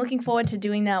looking forward to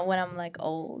doing that when I'm like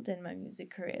old and my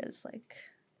music career is like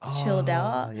chilled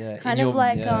out. Oh, Yeah. Kind in of your-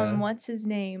 like yeah. what's his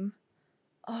name?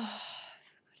 Oh, I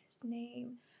forgot his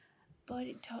name. But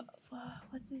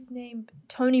what's his name?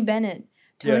 Tony Bennett.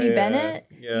 Tony Bennett.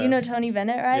 Yeah. You know Tony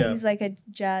Bennett, right? Yeah. He's like a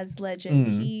jazz legend.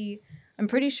 Mm. I'm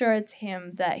pretty sure it's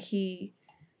him that he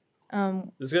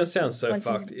This is going to sound so once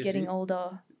fucked. he's getting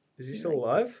older. Is he still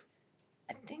alive?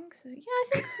 I think so. Yeah, I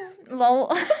think so.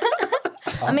 Lol.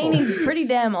 I mean, he's pretty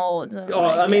damn old. So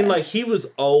Oh, I mean, yeah. like, he was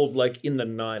old, like, in the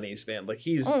 90s, man. Like,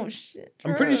 he's... Oh shit.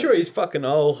 I'm pretty true. sure he's fucking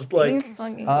old. Like... He's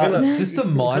fucking It's just a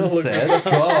mindset.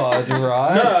 God,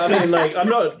 right? No, I mean, like, I'm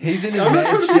not... He's in his I'm not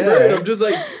trying to be mansion. rude. I'm just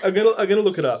like, I'm gonna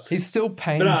look it up. He's still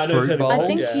painting But no, I know fruit Tony bowls. Bennett. I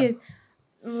think Yeah. he is.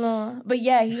 No, but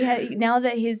yeah, he had now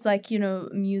that his like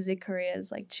music career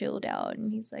is like chilled out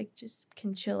and he's like just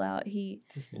can chill out. He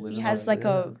has like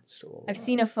I've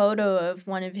seen a photo of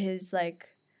one of his like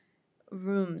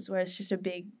rooms where it's just a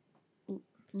big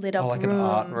lit up like room, an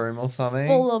art room or something.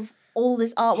 full of all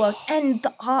this artwork, and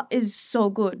the art is so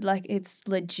good, like it's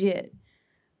legit.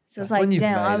 So That's it's when like, you've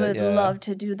damn, I made it, would yeah. love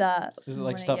to do that. Is it when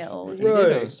like I stuff get older. he did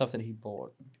or Right. stuff that he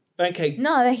bought? Okay,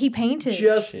 No, that he painted.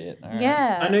 just Shit. All right.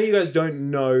 yeah. I know you guys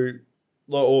don't know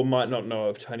or might not know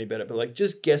of Tony Bennett, but like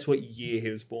just guess what year he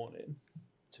was born in.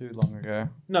 Too long ago.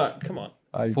 No, come on.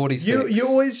 46. You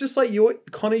always just like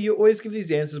Connor, you always give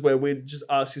these answers where we just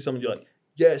ask you something, you're like,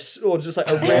 yes, or just like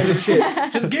a random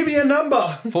shit. Just give me a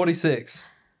number. 46.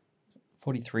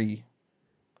 43.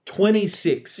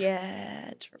 26.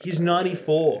 Yeah. He's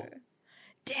 94.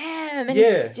 Damn, and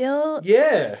Yeah. he's still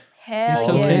Yeah. hell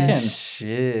still yeah. kicking.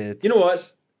 Shit. You know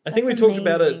what? I think That's we talked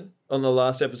about it amazing. on the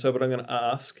last episode, but I'm going to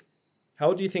ask, how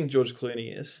old do you think George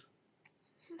Clooney is?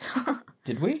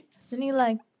 Did we? Isn't he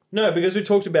like No, because we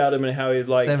talked about him and how he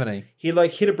like 70. he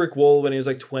like hit a brick wall when he was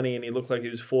like 20 and he looked like he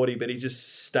was 40, but he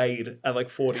just stayed at like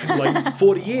 40, like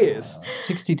 40 years.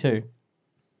 62.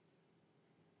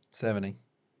 70.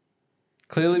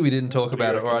 Clearly, we didn't talk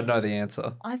about it, or I'd know the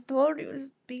answer. I thought it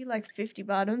was be like 50,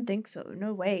 but I don't think so.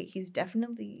 No way. He's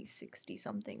definitely 60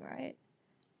 something, right?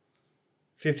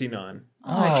 59.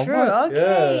 Oh, true. what?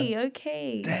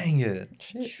 Okay. Dang it.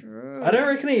 Shit. True. I don't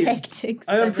reckon he. Hectic.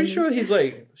 I'm pretty 70s. sure he's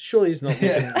like. Surely he's not.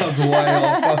 Yeah, I was way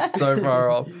off. I was so far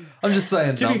off. I'm just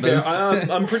saying To be fair, numbers.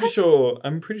 I'm pretty sure.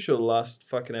 I'm pretty sure the last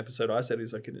fucking episode I said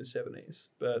he's like in his 70s,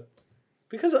 but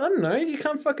because I don't know, you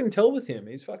can't fucking tell with him.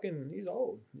 He's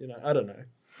old. You know, I don't know.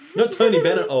 Not Tony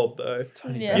Bennett old though.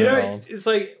 Tony Yeah. You Bennett know, old. it's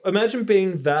like imagine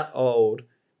being that old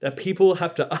that people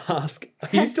have to ask, "Are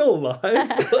you still alive?"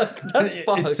 Like, that's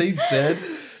fucked. He's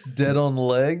dead on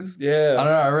legs. Yeah. I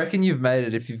don't know. I reckon you've made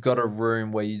it if you've got a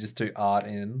room where you just do art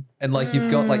in, and like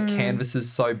you've got like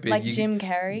canvases so big, like you, Jim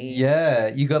Carrey. Yeah,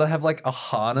 you got to have like a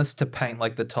harness to paint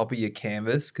like the top of your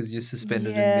canvas because you're suspended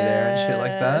in midair and shit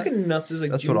like that. Fucking nuts is like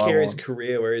That's Jim what I Carrey's want.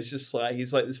 career where he's just like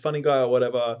he's like this funny guy or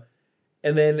whatever.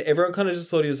 And then everyone kind of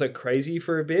just thought he was like crazy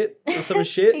for a bit or some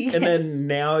shit. Yeah. And then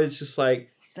now it's just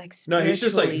like He's like no, he's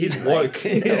just like he's spiritually, woke.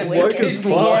 like, He's woke as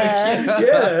awakened. fuck.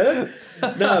 Yeah.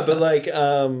 Yeah. No, but like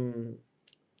I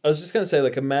was just gonna say,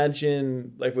 like,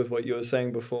 imagine like with what you were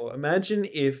saying before, imagine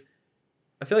if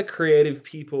I feel like creative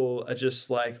people are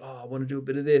just like, oh, I want to do a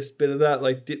bit of this, bit of that,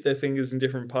 like dip their fingers in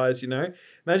different pies, you know?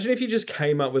 Imagine if you just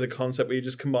came up with a concept where you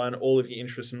just combine all of your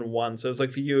interests into one. So it's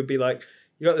like for you, it'd be like,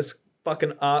 you got this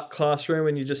fucking art classroom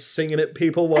and you're just singing at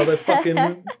people while they're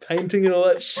fucking painting and all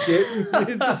that shit. And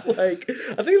it's just like,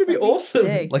 I think it'd be awesome.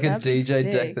 sick. Like a That'd be DJ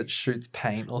deck sick. that shoots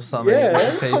paint or something Yeah.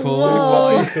 at people.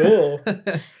 Whoa. Fucking cool.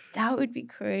 That would be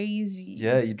crazy.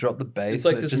 Yeah, you drop the bass It's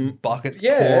like and it this just buckets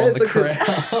yeah, pour on it's the like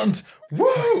this- ground.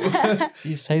 Woo! So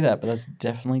you say that, but that's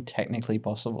definitely technically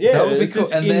possible. Yeah, That would be it's cool.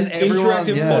 this And then everyone-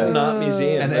 interactive yeah. modern art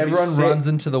museum. And That'd be everyone sick. runs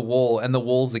into the wall, and the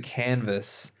wall's a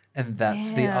canvas, and that's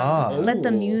the Damn. art. Let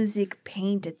the Ooh. music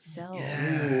paint itself.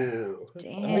 Ooh.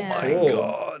 Damn. Oh my Cool.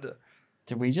 god.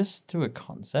 Did we just do a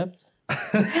concept?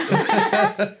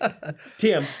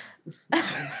 TM.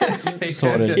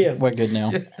 Sorted. Yeah. We're good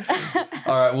now.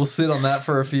 All right, we'll sit on that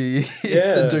for a few years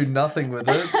Yeah. and do nothing with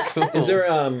it. Cool. Is there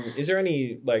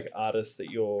any like artists that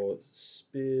you're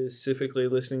specifically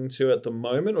listening to at the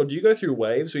moment, or do you go through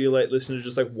waves where you like listen to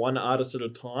just like one artist at a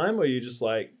time, or you just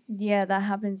like Yeah, that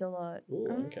happens a lot. Ooh,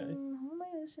 okay. Who am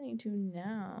I listening to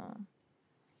now?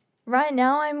 Right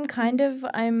now, I'm cameras?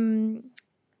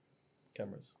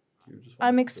 You just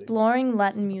want to- exploring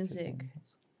Latin music.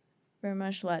 Very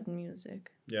much Latin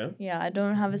music. Yeah. Yeah, I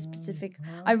don't have a specific.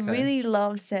 I Okay. really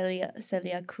love Celia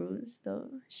Cruz though.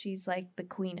 She's like the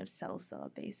queen of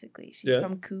salsa, basically. She's Yeah.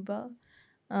 from Cuba.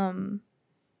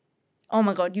 Oh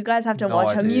my god, you guys have to No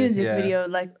watch her idea, music yeah. video.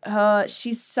 Like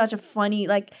she's such a funny.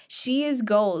 Like she is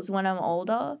goals. When I'm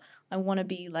older, I want to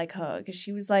be like her because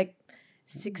she was like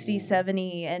 60,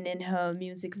 70, and in her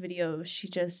music video, she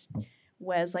just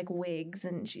wears like wigs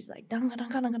and she's like danga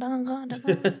danga danga danga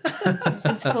danga. She's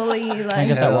just fully Can I like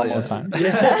get that Hell one yeah. more time?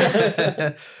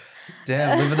 Yeah.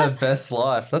 Damn, living her best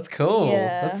life. That's cool.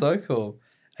 Yeah. That's so cool.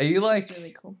 Are you like, She's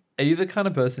really cool. are you the kind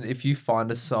of person, if you find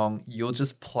a song, you'll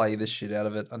just play the shit out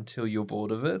of it until you're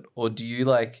bored of it? Or do you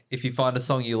like, if you find a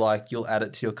song you like, you'll add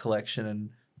it to your collection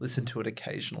and listen to it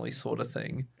occasionally sort of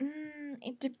thing?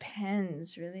 It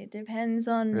depends, really. It depends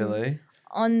on Really?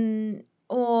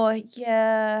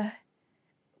 yeah.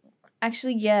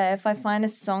 Actually, yeah. If I find a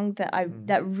song that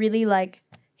that really like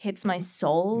hits my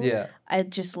soul, Yeah. I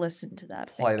just listen to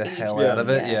that. for Play the hell ages. out of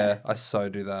it. Yeah. I so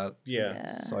do that. Yeah.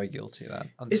 So guilty of that.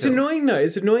 It's Until- annoying though.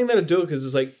 It's annoying that I do it because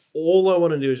it's like all I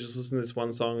want to do is just listen to this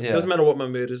one song. It Yeah. doesn't matter what my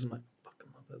mood is. I'm like,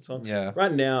 fucking love that song. Yeah.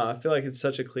 Right now, I feel like it's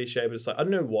such a cliche, but it's like I don't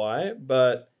know why,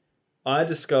 but I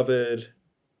discovered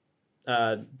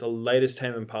the latest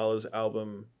Tame Impala's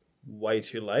album way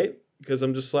too late because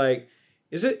I'm just like,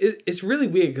 it's really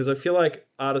weird because I feel like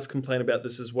artists complain about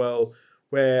this as well,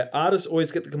 where artists always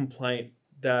get the complaint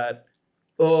that,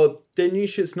 oh, their new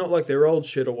shit's not like their old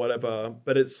shit or whatever,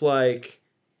 but it's like,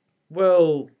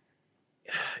 well,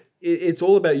 it's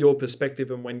all about your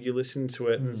perspective, and when you listen to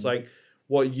it, it's like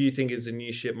what you think is the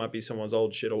new shit might be someone's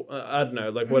old shit, or I don't know,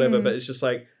 like whatever. But it's just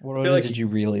like, What I feel order like did you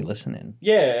really listen in?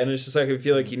 yeah, and it's just like I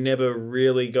feel like you're never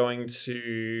really going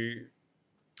to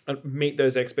meet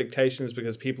those expectations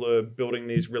because people are building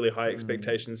these really high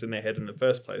expectations in their head in the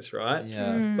first place, right?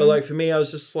 Yeah. But like for me, I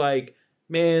was just like,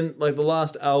 man, like the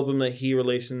last album that he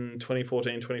released in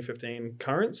 2014, 2015,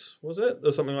 Currents, was it?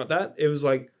 Or something like that. It was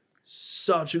like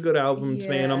such a good album to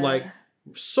me. And I'm like,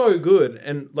 so good.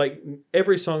 And like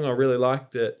every song, I really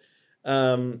liked it.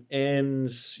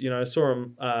 And, you know, I saw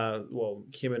him,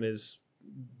 him and his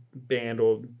band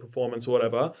or performance or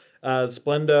whatever,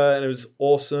 Splendor, and it was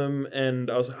awesome. And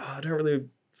I was like, I don't really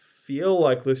feel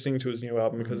like listening to his new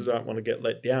album because I don't want to get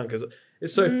let down because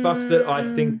it's so fucked that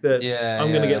I think that I'm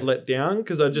going to get let down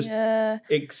because I just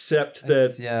accept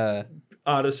that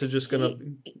artists are just going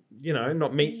to, you know,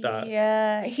 not meet that.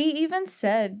 Yeah. He even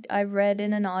said, I read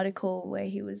in an article where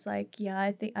he was like,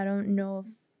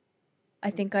 I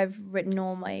think I've written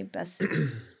all my best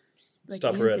like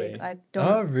Stuff music. already. I don't.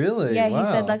 Oh, really? Yeah, Wow.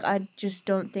 he said like I just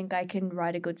don't think I can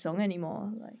write a good song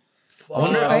anymore. Like, I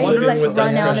wonder- which is I great. wonder He's if like with that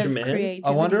run out pressure, of man. creativity. I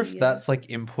wonder if yeah. that's like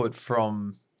input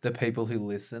from the people who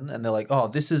listen and they're like, oh,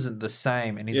 this isn't the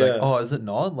same. And he's like, oh, is it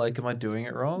not? Like, am I doing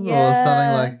it wrong? Or something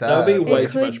Yeah. like that. That would be way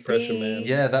It too much could pressure, be. man.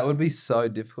 Yeah, that would be so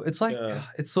difficult. It's like, Yeah.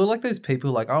 it's sort of like those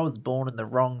people like, I was born in the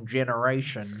wrong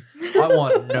generation. I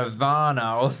want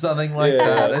Nirvana or something like Yeah.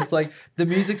 that. It's like, the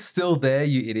music's still there,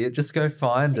 you idiot. Just go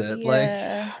find it.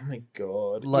 Yeah. Oh my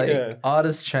God. Like, yeah.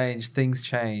 artists change, things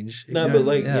change. If No, you but don't-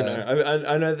 like yeah. you know,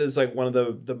 I know there's like one of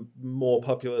the more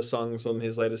popular songs on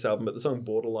his latest album, but the song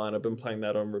 "Borderline," I've been playing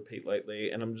that on repeat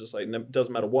lately, and I'm just like,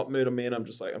 doesn't matter what mood I'm in, I'm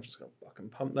just gonna fucking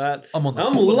pump that. I'm on the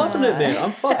I'm borderline. loving it, man.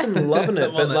 I'm fucking loving it.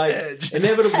 I'm on But the like, edge.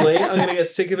 inevitably, I'm gonna get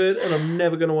sick of it, and I'm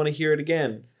never gonna want to hear it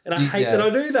again. And I hate Yeah. that I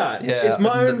do that. Yeah, It's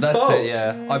my own that's fault. it,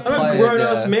 yeah. I I'm play a it, grown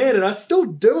ass yeah. man, and I still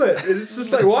do it. It's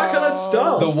just like, why can't I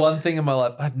stop? The one thing in my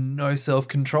life, I have no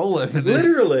self-control over this.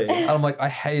 Literally. And I'm like, I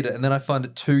hate it. And then I find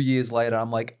it 2 years later,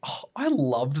 I'm like, oh, I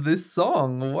loved this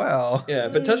song. Wow. Yeah,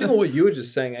 but touching on what you were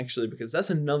just saying, actually, because that's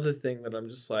another thing that I'm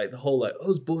just like, the whole like, I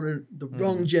was born in the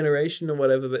wrong generation or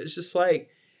whatever, but it's just like,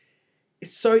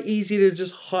 it's so easy to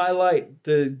just highlight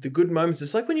the good moments.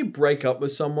 It's like when you break up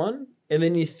with someone and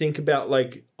then you think about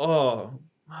like, oh,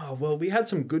 well, we had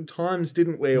some good times,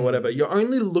 didn't we, or whatever. You're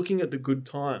only looking at the good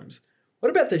times. What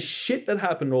about the shit that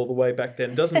happened all the way back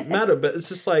then? Doesn't matter, but it's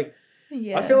just like,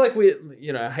 Yeah. I feel like we,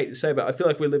 you know, I hate to say it, but I feel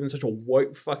like we live in such a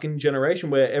woke fucking generation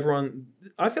where everyone,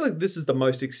 I feel like this is the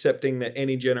most accepting that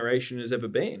any generation has ever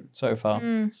been So far.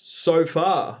 so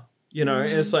far, you know,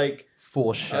 and it's like,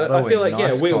 Foreshadowing. I feel like,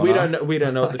 nice, we Connor.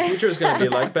 don't know what the future is going to be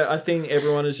like, but I think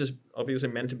everyone is just obviously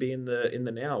meant to be in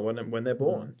the now when they're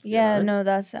born. you Yeah, know? no,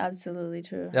 that's absolutely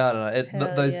true. Yeah, I don't know.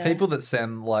 Hell Those yeah. people that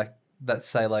sound like, that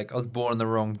say like, I was born in the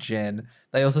wrong gen,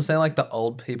 they also sound like the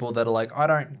old people that are like, I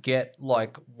don't get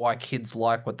like why kids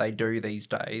like what they do these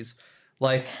days.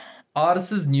 Like,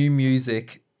 artists' new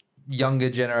music, younger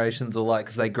generations will like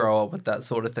because they grow up with that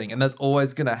sort of thing. And that's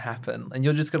always going to happen. And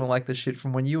you're just going to like the shit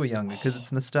from when you were younger because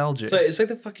it's nostalgic. So it's like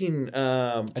the fucking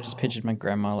I just pictured my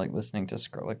grandma like listening to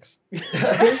Skrillex.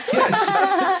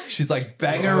 She's like,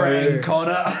 bangarang,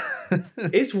 Connor.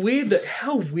 it's weird that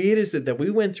how weird is it that we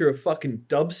went through a fucking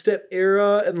dubstep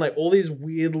era and like all these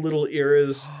weird little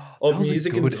eras of That was a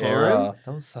music and good time. era.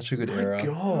 That was such a good My era.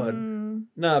 God.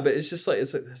 Nah, but it's just like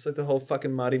it's like the whole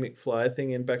fucking Marty McFly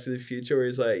thing in Back to the Future where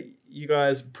he's like, you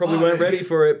guys probably weren't ready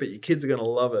for it, but your kids are gonna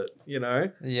love it, you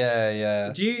know? Yeah,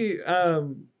 yeah. Do you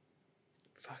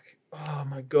fuck oh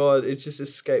my God, it just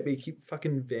escaped me. Keep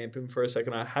fucking vamping for a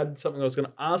second. I had something I was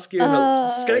gonna ask you and it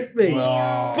escaped me.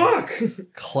 Oh.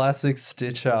 Fuck. Classic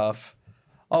Stitch Up.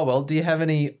 Oh, well, do you have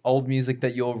any old music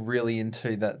that you're really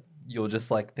into that you're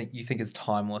just like, you think is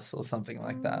timeless or something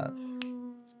like that?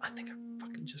 I think I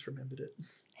fucking just remembered it.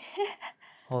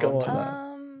 Hold Go on to on.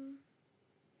 that.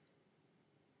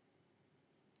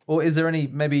 Or is there any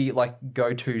maybe like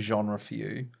go-to genre for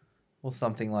you or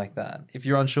something like that? If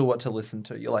you're unsure what to listen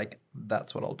to, you're like,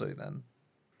 that's what I'll do then.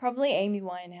 Probably Amy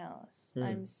Winehouse. Mm.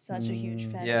 I'm such a huge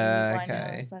fan Yeah, of Amy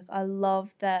okay. Winehouse. Like, I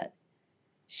love that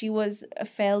she was a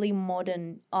fairly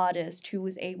modern artist who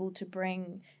was able to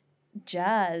bring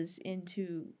jazz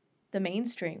into the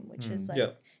mainstream, which is like,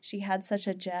 Yeah. she had such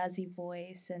a jazzy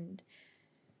voice, and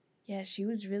yeah, she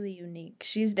was really unique.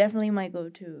 She's definitely my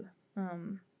go-to.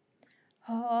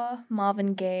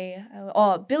 Marvin Gaye.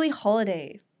 Oh, Billie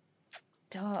Holiday.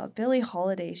 Duh, Billie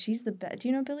Holiday. She's the best. Do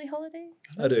you know Billie Holiday?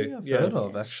 I do. I've Yeah. heard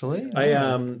of actually.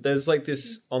 There's like this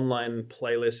She's- online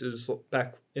playlist. It was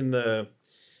back in the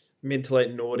mid to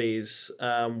late noughties,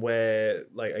 where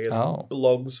like I guess Oh.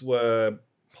 blogs were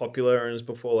popular, and it was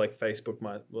before like Facebook,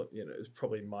 it was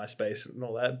probably MySpace and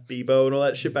all that, Bebo and all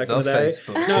that shit back in the day.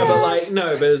 Facebook.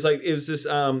 But it was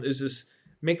this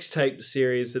mixtape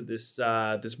series that this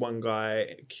one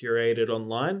guy curated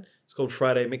online. It's called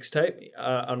Friday Mixtape.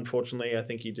 Unfortunately, I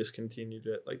think he discontinued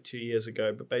it like 2 years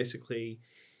ago. But basically,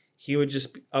 he would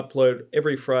just upload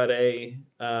every Friday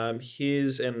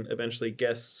his and eventually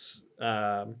guests.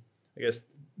 I guess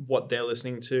what they're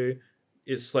listening to.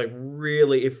 It's like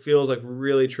really, it feels like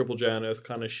really Triple J on Earth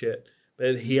kind of shit.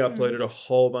 But he uploaded a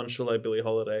whole bunch of like Billie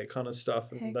Holiday kind of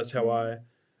stuff, and Heck that's how I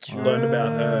learned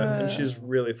about her. And she's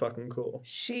really fucking cool.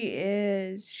 She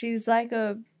is. She's like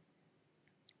a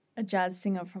jazz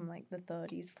singer from like the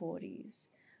 30s, 40s.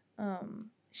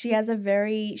 She has a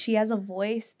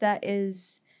voice that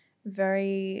is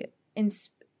very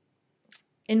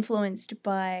influenced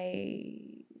by,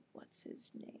 what's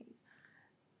his name?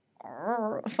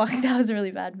 Fuck, that was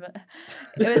really bad, but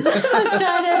it was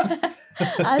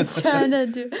I was trying to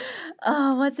do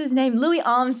what's his name? Louis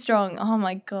Armstrong. Oh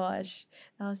my gosh.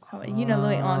 That was so, you know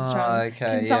Louis Armstrong. Okay,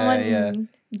 Can yeah, someone yeah.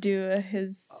 do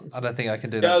his I don't think I can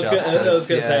do Yeah, that. I was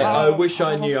gonna say, yeah. I wish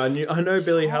I knew. I know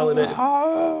Billie Holiday.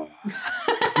 Yeah,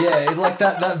 like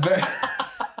that very.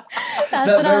 That's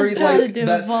that what I was very trying like to do.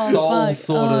 that Fuck, soul fuck.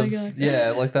 sort Oh my of God.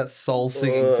 yeah, like that soul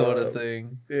singing sort of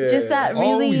thing. Yeah. Just that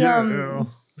really Sort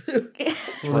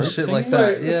of shit like singing?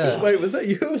 that. Yeah. Wait, was that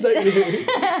you? Was that you?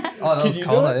 Oh, that Can was you do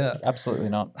Connor. it? Yeah. Absolutely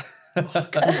not. Oh,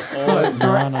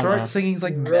 no, Throat no. singing's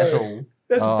like Right. metal.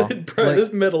 That's Oh, bro. like-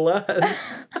 That's metal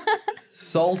ass.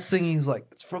 Soul singing's like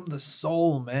it's from the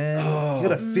soul, man. Oh. You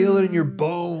gotta feel it in your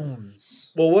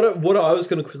bones. Well, what I was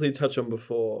going to quickly touch on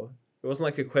before, it wasn't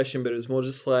like a question, but it was more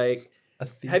just like, A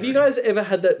theory. have you guys ever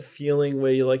had that feeling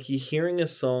where you're hearing a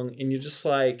song and you're just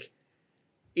like,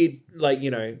 it, like,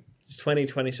 it's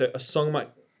 2020, so a song might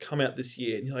come out this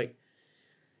year and you're like,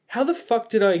 how the fuck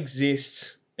did I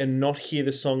exist and not hear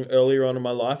the song earlier on in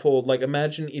my life? Or like,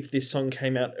 imagine if this song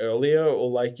came out earlier, or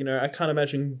like, I can't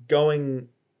imagine going,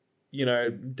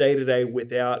 day to day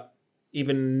without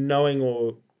even knowing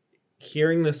or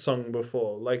hearing this song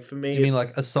before. Like for me, You mean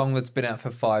like a song that's been out for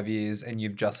 5 years and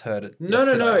you've just heard it? no.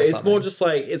 yesterday or It's more something? just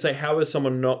like, it's like, how has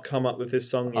someone not come up with this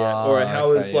song yet? Ah, Or how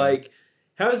okay, is yeah.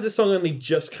 how has this song only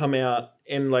just come out?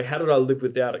 And like, how did I live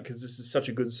without it? Because this is such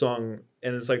a good song,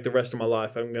 and it's like the rest of my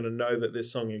life, I'm gonna know that this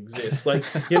song exists. Like,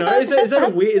 is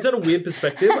that a weird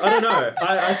perspective? I don't know.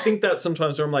 I think that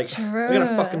sometimes where I'm like, I'm gonna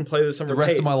True. fucking play this on the repeat.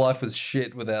 rest of my life was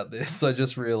shit without this. I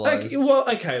just realized.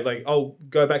 Like I'll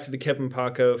go back to the Kevin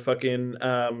Parker fucking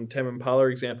Tame Impala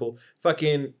example.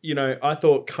 Fucking, I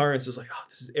thought Currents was like, oh,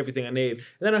 this is everything I need. And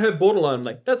then I heard Borderline, I'm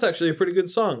like, that's actually a pretty good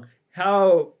song.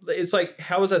 How was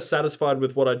I satisfied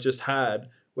with what I just had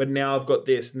when now I've got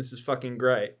this and this is fucking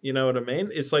great? You know what I mean?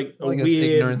 It's like a I guess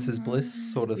weird. ignorance is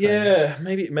bliss sort of thing. Yeah,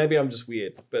 maybe I'm just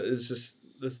weird, but it's just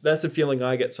that's a feeling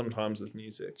I get sometimes with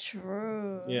music.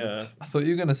 True. Yeah. I thought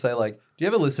you were gonna say like, do you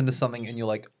ever listen to something and you're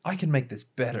like, I can make this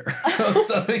better, or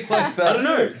something like that? I don't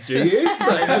know. Do you?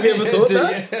 Like, have you ever thought Do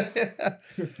that?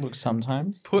 you? Look,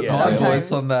 sometimes. Put Yeah. my Sometimes.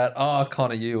 voice on that. Oh,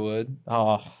 Connor, you would.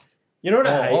 Oh, You know what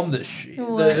I hate? Oh, I'm the shit.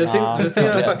 What? The thing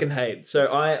I Yeah. fucking hate. So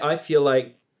I feel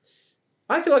like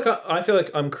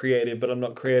I'm creative, but I'm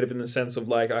not creative in the sense of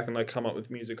like I can like come up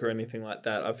with music or anything like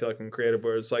that. I feel like I'm creative,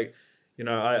 whereas like,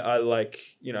 I like,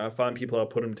 I find people, I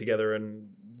put them together and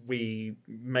we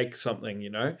make something,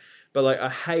 But like I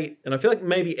hate, and I feel like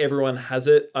maybe everyone has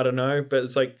it, I don't know, but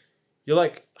it's like you're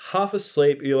like half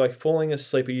asleep, or you're like falling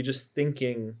asleep, or you're just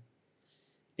thinking,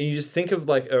 and you just think of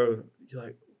like a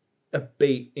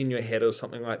beat in your head or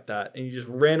something like that, and you just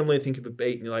randomly think of a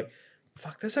beat and you're like,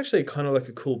 fuck, that's actually kind of like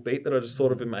a cool beat that I just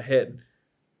thought of in my head.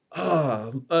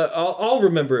 I'll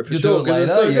remember it for You'll sure do it because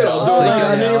it's later? so good. Yeah, I'll I do was it later,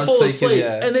 thinking- and then yeah, I you was fall thinking, asleep,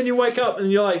 yeah. and then you wake up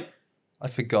and you're like, I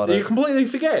forgot you it. completely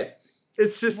forget.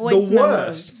 It's just Voice the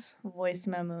worst. memos. Voice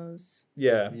memos.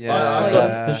 Yeah, Yeah, I've That's got-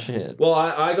 that's the shit. Well,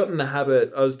 I got in the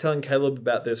habit. I was telling Caleb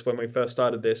about this when we first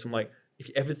started this. I'm like, if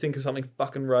you ever think of something,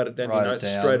 fucking write it down. Write You know it it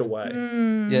down. straight away.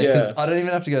 Yeah, because Yeah. I don't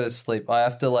even have to go to sleep. I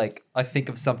have to I think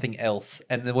of something else,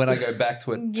 and then when I go back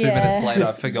to it 2 Yeah. minutes later,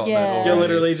 I've forgotten Yeah. it already. You're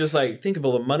literally just like, think of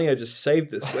all the money I just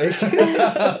saved this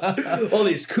week. All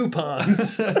these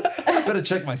coupons. Better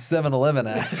check my 7-Eleven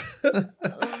app.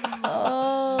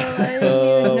 Oh, I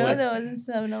didn't even know there was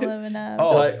a 7-Eleven app.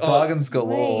 Oh, Like, bargains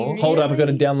galore. Wait, Hold up, I got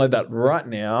to Really? download that right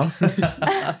now.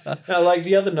 No, like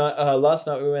the other night, last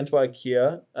night we went to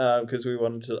IKEA because we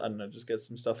wanted to, I don't know, just get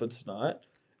some stuff for tonight.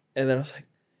 And then I was like,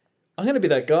 I'm going to be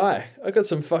that guy. I got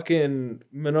some fucking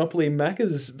Monopoly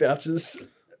Macca's vouchers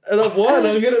and I've won.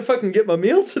 I'm going to fucking get my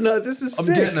meal tonight. This is I'm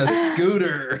sick. getting a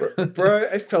scooter. Bro,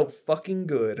 I felt fucking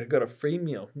good. I got a free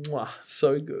meal. Mwah,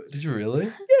 so good. Did you really?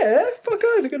 Yeah, fuck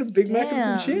off. I got a Big Mac and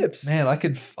some Damn. chips. Man, I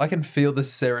can feel the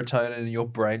serotonin in your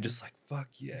brain, just like fuck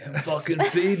yeah, Fucking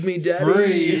feed me, daddy.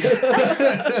 free.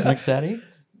 McDaddy?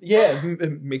 Yeah,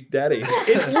 McDaddy.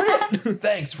 It's lit.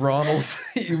 Thanks, Ronald.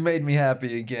 You made me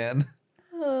happy again.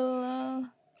 Oh,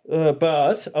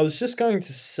 But I was just going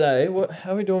to say,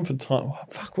 how are we doing for time? Oh,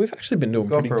 fuck, we've actually been doing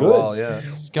Gone pretty for a good. while, yeah.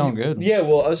 It's going good. Yeah,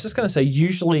 well, I was just going to say,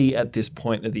 usually at this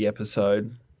point of the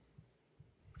episode,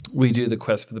 we do the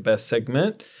quest for the best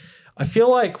segment. I feel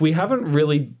like we haven't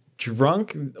really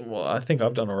drunk. Well, I think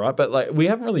I've done all right, but like we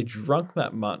haven't really drunk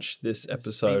that much this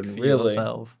episode. Speak for Really?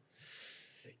 yourself.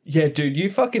 Yeah, dude, you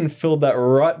fucking filled that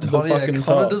right to the Connor, fucking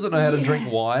Connor top. doesn't know how to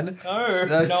drink wine. No,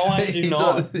 So I he do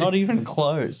not. does- Not even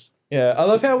close. Yeah, I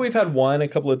love how we've had wine a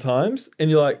couple of times, and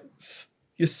you're like,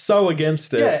 you're so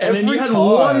against it, Yeah, and then you every had time.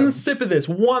 one sip of this,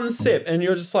 one sip, and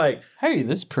you're just like, Hey,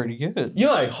 this is pretty good.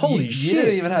 you're like, holy you shit!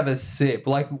 didn't even have a sip.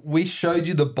 Like we showed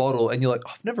you the bottle, and you're like,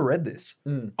 I've never read this.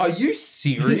 Mm. Are you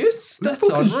serious? That's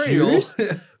fucking unreal.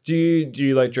 Do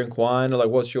you like drink wine, or like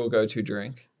what's your go-to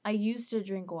drink? I used to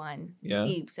drink wine. Yeah?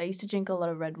 Heaps. I used to drink a lot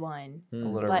of red wine. A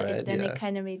little But red, then yeah. it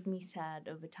kind of made me sad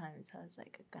over time. So I was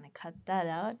like, I'm going to cut that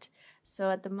out.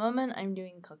 So at the moment, I'm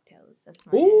doing cocktails. That's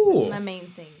Ooh. my main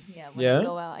thing. Yeah. When Yeah? I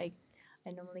go out, I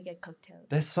normally get cocktails.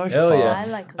 They're so Hell fun. yeah. I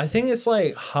like I cocktails. think it's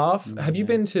like half. Have you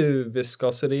been to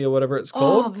Viscosity or whatever it's Oh,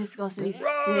 called? viscosity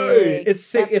Bro, sick. it's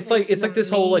sick. That It's like place is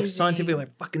this whole like amazing. scientific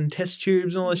like fucking test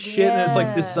tubes and all this shit, and it's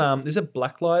like this Yeah. is it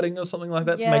black lighting or something like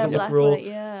that to Yeah, make it look black real. light,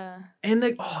 yeah. And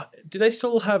they do they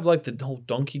still have like the whole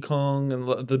Donkey Kong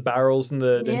and the barrels and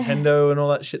the Yeah. Nintendo and all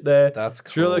that shit there? That's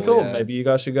It's really cool. yeah. Maybe you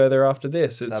guys should go there after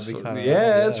this. It's That'd be kinda yeah,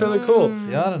 rad, it's yeah. really cool.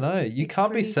 Yeah, I don't know. You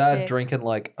can't be Pretty sad sick. drinking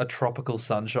like a tropical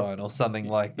sunshine or something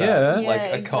like that. Yeah. Like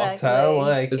Yeah, a cocktail. exactly.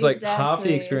 Like It's like half the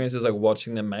Exactly. experience is like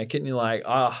watching them make it, and you're like,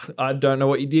 I don't know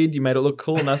what you did. You made it look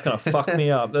cool, and that's gonna fuck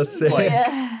me up. That's sick. like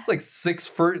Yeah. it's like 6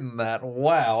 fruit in that.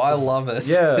 Wow, I love it.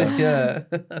 Yeah. yeah.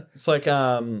 It's like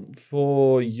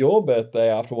for your birthday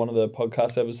after one of the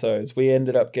podcast episodes, we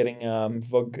ended up getting Long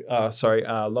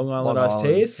Island Long iced Islands,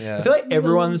 teas. yeah. I feel like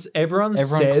everyone Everyone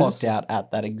says clocked out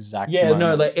at that exact yeah, moment.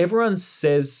 no, like everyone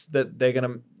says that they're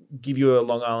gonna give you a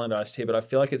Long Island iced tea, but I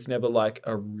feel like it's never like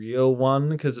a real one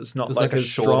because it's not It's like like a as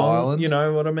short strong. island. You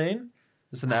know what I mean?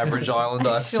 It's an average island A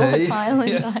iced short tea. island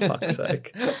Yeah. iced Fuck's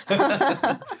sake.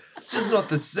 It's just not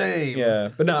the same. Yeah,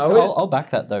 but no, I'll back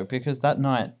that though, because that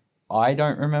night I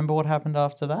don't remember what happened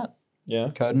after that. yeah,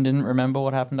 Coden didn't remember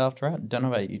what happened after that. Don't know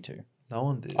about you two. No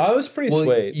one did. I was pretty well,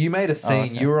 sweet. you made a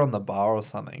scene. okay. You were on the bar or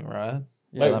something, right?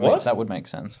 Yeah, Wait, that, what? that would make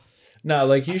sense. No,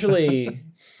 like usually,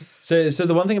 so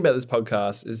the one thing about this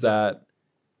podcast is that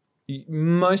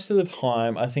most of the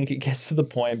time, I think it gets to the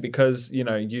point because, you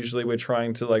know, usually we're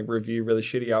trying to like review really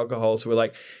shitty alcohol. So we're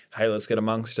like, hey, let's get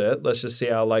amongst it. Let's just see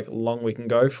how like long we can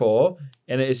go for.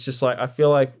 And it's just like, I feel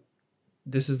like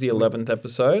this is the 11th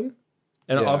episode.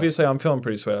 And Yeah. obviously I'm feeling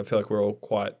pretty sweet. I feel like we're all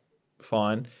quite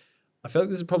fine. I feel like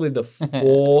this is probably the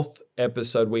 4th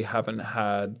episode we haven't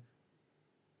had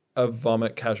a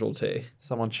vomit casualty.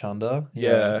 Someone chunder.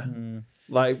 Yeah.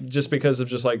 Like just because of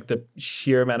just like the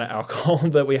sheer amount of alcohol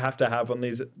that we have to have on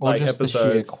these Or like just the sheer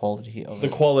episodes. quality of The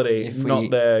it. quality, If not we-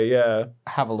 there. Yeah.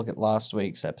 Have a look at last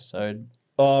week's episode.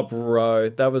 Oh, bro,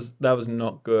 that was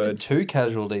not good. 2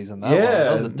 casualties in that one. Yeah.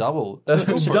 That was a double. That's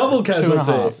double 2.5.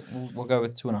 casualty. We'll go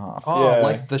with 2.5. Oh, Yeah.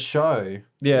 like the show.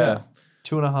 Yeah.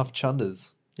 2.5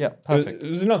 chunders. Yeah, It, perfect. it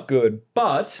was not good.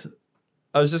 But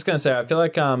I was just gonna say, I feel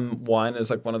like wine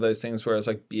is like one of those things where it's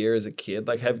like beer as a kid.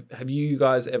 Like, have you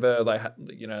guys ever like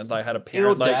like had a Ew,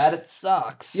 parent like Dad, it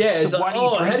sucks. yeah, it's like, Why do you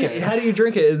how drink do it? how do you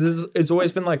drink it? It's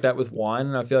always been like that with wine,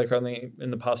 and I feel like only in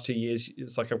the past 2 years,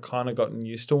 it's like I've kind of gotten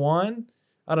used to wine.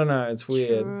 I don't know, it's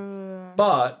weird. True.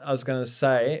 But I was gonna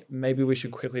say maybe we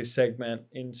should quickly segment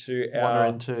into Wander our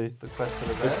into the quest for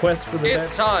the the best. quest for the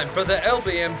best. time for the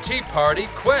LBM Tea Party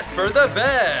Quest for the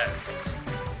Best.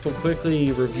 We'll quickly Do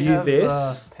you review have,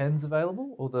 this. pens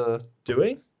available or the? Do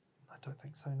we? I don't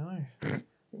think so, no.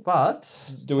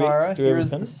 But, Do we- Tyra, do we have here a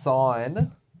is pen? the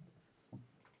sign.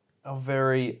 A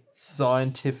very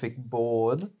scientific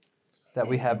board that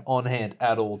we have on hand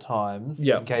at all times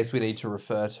Yep. in case we need to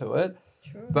refer to it.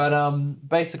 Sure. But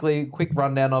basically, quick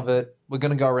rundown of it. We're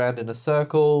going to go around in a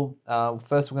circle.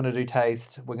 First, we're going to do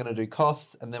taste. We're going to do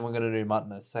cost, and then we're going to do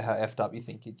muttness. So, how effed up you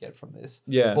think you'd get from this?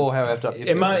 Yeah. Or how effed up you It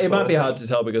feel, might that it sort might of be thing. hard to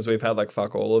tell because we've had like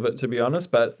fuck all of it, to be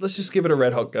honest. But let's just give it a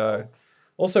red hot go.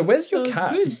 Also, where's your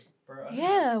cat?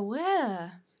 Yeah,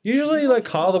 where? Usually, like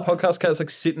Kyle, the podcast cat's like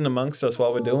sitting amongst us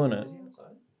while we're doing it.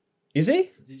 Is he?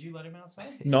 Did you let him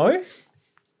outside? No.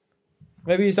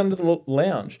 Maybe he's under the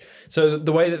lounge. So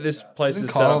the way that this place Isn't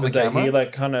is set Kyle up on the is that camera? he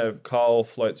like kind of Kyle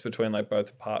floats between like both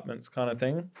apartments, kind of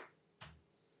thing.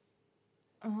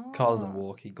 Oh. Kyle doesn't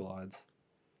walk, he glides.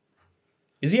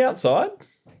 Is he outside?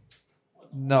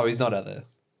 No, he's not out there.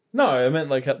 No, I meant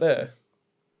like out there.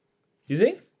 Is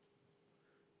he?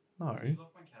 No.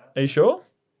 Are you sure?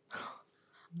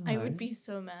 I would be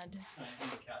so mad.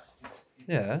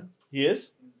 Yeah. He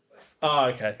is. Oh,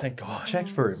 okay. Thank God. Checked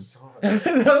for him.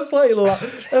 that was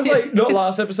like not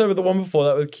last episode, but the one before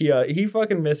that with Kia. He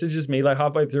fucking messages me like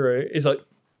halfway through. He's like,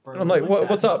 I'm like,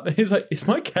 what's up? He's like, is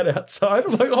my cat outside?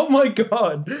 I'm like, oh my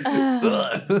God.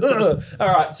 All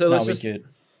right, so let's That'll be just good.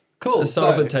 Cool. let's start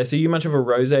off So, with taste. Are you much of a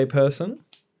rosé person?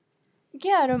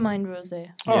 Yeah, I don't mind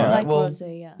rosé. All I right, like well,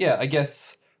 rosé, yeah. yeah, I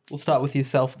guess we'll start with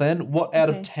yourself then. What out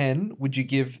of Okay. 10 would you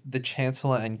give the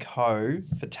Chancellor and Co.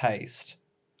 for taste?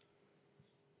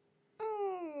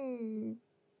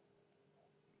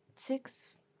 6.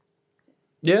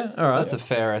 Yeah, all right. That's a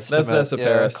fair estimate. that's a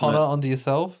fair estimate. Connor, onto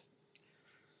yourself.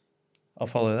 I'll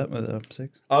follow that with a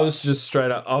 6. I was just straight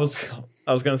up. I was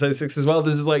gonna say 6 as well.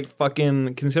 This is like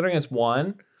fucking considering it's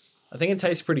wine. I think it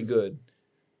tastes pretty good.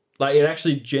 Like it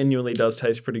actually genuinely does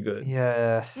taste pretty good.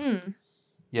 Yeah. Mm.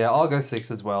 Yeah, I'll go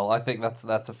 6 as well. I think that's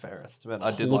a fair estimate.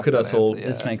 I did Look like at that us all. answer, yeah.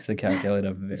 This makes the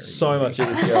calculator very So easy. much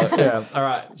easier. Yeah. All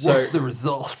right. So What's the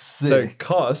result? so 6.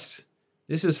 cost.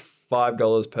 This is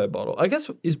 $5 per bottle. I guess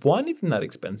is wine even that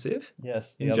expensive?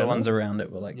 Yes, the In other general? ones around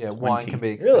it were like Yeah, 20. wine can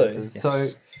be Really? expensive.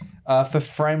 Yes. So, for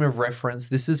frame of reference,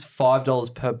 this is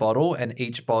 $5 per bottle, and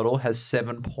each bottle has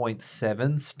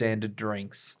 7.7 standard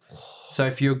drinks. So,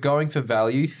 if you're going for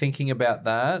value, thinking about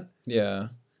that, Yeah.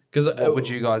 Because what would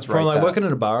you guys rate from like that? working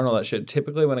at a bar and all that shit?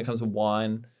 Typically, when it comes to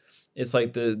wine, it's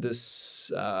like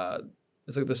it's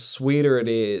like the sweeter it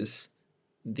is,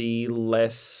 the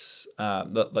less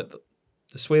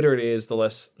the sweeter it is, the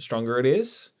less stronger it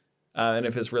is. And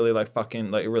if it's really like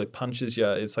fucking like it really punches you,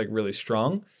 it's like really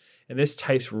strong. And this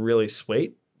tastes really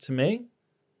sweet to me.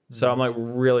 So I'm like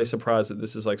really surprised that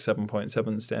this is like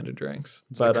 7.7 standard drinks.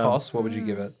 So cost, what would you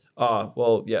give it? Oh,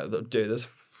 well, yeah, dude,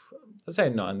 I'd say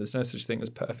 9. There's no such thing as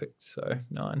perfect, so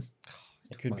 9.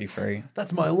 It could be free.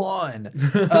 That's my line.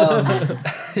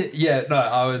 Yeah, no,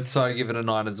 I would give it a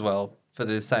 9 as well for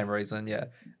the same reason. Yeah,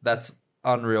 that's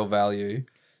unreal value.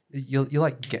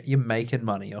 You're making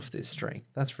money off this drink.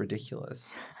 That's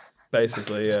ridiculous.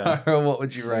 Basically, yeah. Tara, what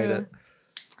would you rate True. it?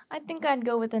 I think I'd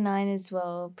go with a 9 as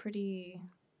well. Pretty.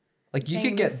 Like you Same-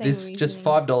 could get same this just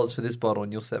reasoning. $5 for this bottle,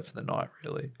 and you're set for the night.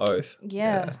 Really. Oath.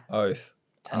 Yeah. Oath.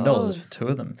 $10 Oh. for 2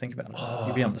 of them. Think about it.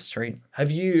 You'd be on the street. Have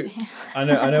you... I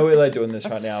know we're like doing this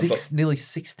That's right now, but nearly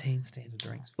 16 standard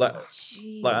drinks. like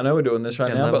Gee. I know we're doing this right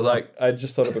Can now, but level up. like I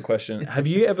just thought of a question. Have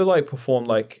you ever like performed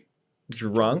like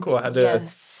drunk or had to...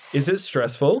 Yes. Is it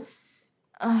stressful?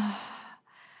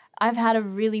 I've had a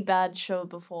really bad show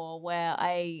before where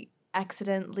I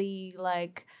accidentally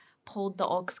like pulled the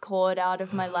aux cord out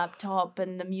of my laptop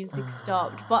and the music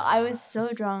stopped. But I was so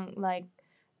drunk, like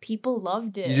people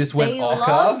loved it. You just went they ochre?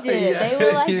 loved it. Yeah. They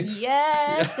were like,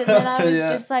 yes. And then I was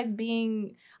Yeah. just like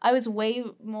I was way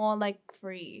more like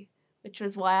free, which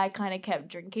was why I kind of kept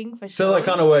drinking for sure. So that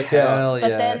kind of worked out. Hell But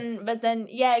yeah. then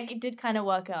yeah, it did kind of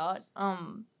work out.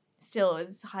 Still it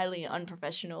was highly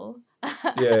unprofessional.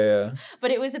 Yeah.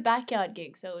 But it was a backyard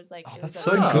gig, so it was like Oh, it that's was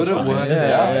so like- good at fun. working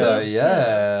Yeah, out, yeah. though. It's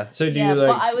Yeah. So do yeah, you like...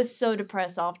 but I was so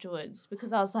depressed afterwards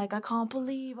because I was like, I can't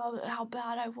believe how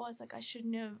bad I was. Like I should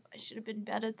have been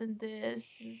better than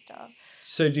this and stuff.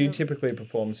 So do you so- typically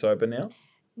perform sober now?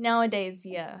 Nowadays,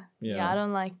 yeah. Yeah. I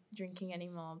don't like drinking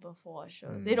anymore before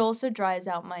shows. It also dries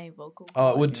out my vocal cords. Oh,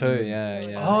 it would too. Yeah, so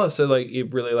yeah. it's Oh, like- so like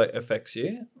it really like affects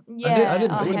you? yeah. I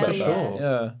didn't oh, think hell about yeah. that.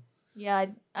 Yeah. Yeah,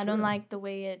 I don't Sure. like the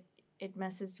way it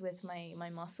messes with my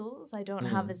muscles. I don't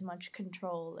have Mm. as much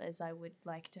control as I would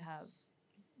like to have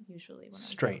usually when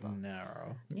Straight I'm and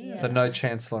narrow. Yeah. So no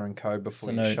Chancellor and Co. before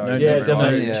So you no, show. no, Yeah, no,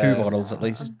 definitely. no, Yeah. 2 bottles at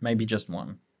least. Maybe just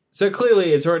 1. So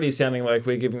clearly, it's already sounding like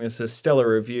we're giving this a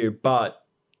stellar review, but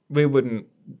we wouldn't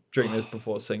drink this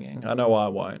before singing. I know I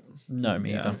won't. No,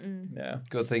 me Yeah. either. Yeah.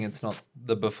 Good thing it's not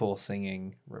the before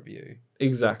singing review.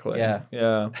 Exactly. Yeah.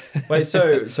 Yeah. Wait,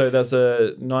 so that's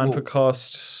a 9 for Ooh.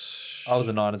 cost. I was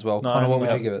a 9 as well. 9, Connor, what would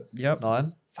yeah. you give it? Yep.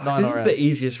 9? This is the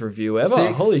easiest review ever.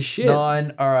 6, Holy shit.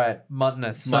 9. All right,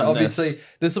 Muntness. So Muntness. obviously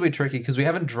this will be tricky because we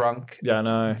haven't drunk Yeah, I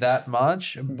know. that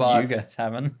much, but You guys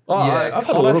haven't. Oh, yeah, I've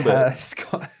had a little bit.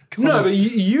 Connor- No, but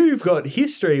you've got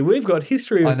history. We've got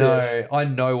history I of know, this. I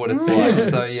know what it's like.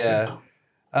 So yeah.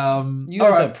 You all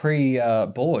guys right. are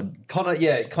pre-board. Connor,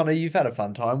 you've had a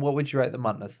fun time. What would you rate the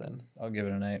Muntness then? I'll give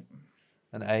it an 8.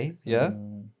 An 8? Yeah.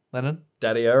 Lennon?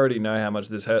 Daddy, I already know how much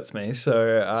this hurts me,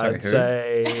 so I'd who?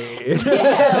 say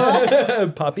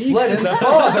puppy. Lennon's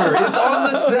father is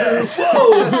on the set.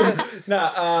 Whoa!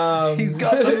 Nah, He's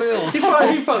got the milk.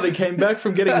 he finally came back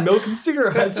from getting milk and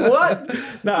cigarettes. What?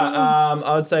 Nah,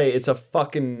 I would say it's a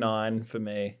fucking 9 for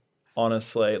me.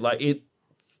 Honestly, like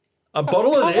a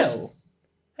bottle of this. Kyle.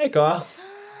 Hey, Kyle.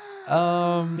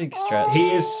 Big stretch.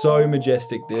 He is so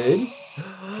majestic, dude.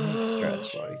 Big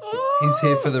stretch. He's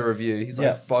here for the review. He's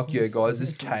Yeah. like, fuck yeah, guys,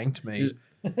 this tanked me.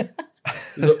 He's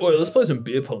like, "Oi, let's play some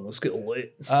beer pong. Let's get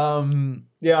lit."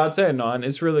 Yeah, I'd say a 9.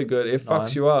 It's really good. It fucks 9.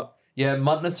 you up. Yeah,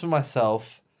 Muntness for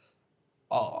myself,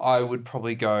 I would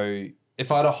probably go,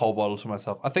 if I had a whole bottle to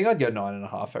myself, I think I'd go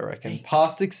 9.5, I reckon.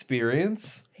 Past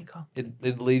experience,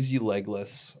 it leaves you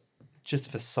legless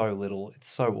just for so little. It's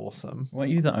so awesome.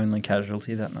 Weren't you the only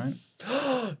casualty that night?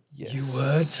 Yes. You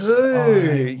were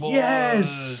too. I Yes.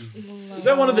 was. Is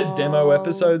that one of the demo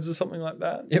episodes or something like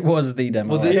that? It was the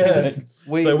demo. Well, this Yeah. is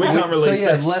So we can't release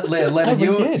this. Lennon, Oh, we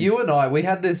did. you and I, we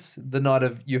had this the night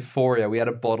of Euphoria. We had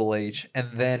a bottle each, and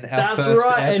then our That's first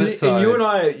right. episode. And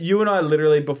you and I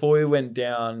literally before we went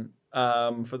down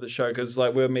for the show because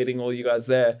like we were meeting all you guys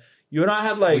there. You and I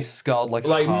had we like sculled like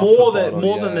more half a than bottle,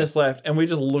 more yeah. than this left, and we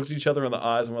just looked each other in the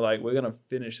eyes and we're like, we're gonna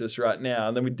finish this right now.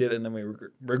 And then we did it, and then we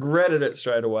regretted it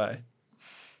straight away.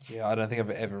 Yeah, I don't think I've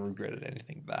ever regretted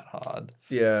anything that hard.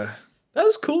 Yeah, that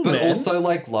was cool, But man. also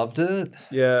like loved it.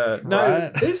 Yeah, no,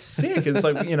 Right? it's sick. It's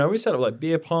like, we set up like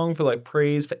beer pong for like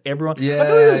prees for everyone. I Yeah,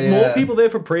 feel like there's more yeah. people there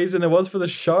for prees than there was for the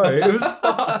show. It was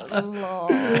fucked.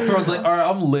 Everyone's like, all right,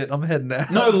 I'm lit. I'm heading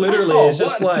out. No, literally, Oh, it's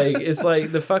just what?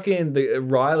 like the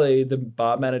Riley, the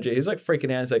bar manager. He's like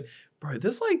freaking out. He's like, bro,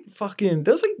 there's like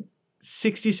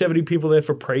 60, 70 people there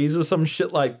for prees or some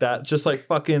shit like that. Just like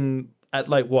fucking at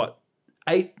like what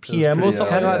 8 p.m. or pretty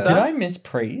something early, like yeah. that. Did I miss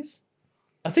prees?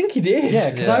 I think you did. Yeah,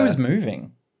 because I Yeah. was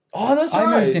moving. Oh, that's I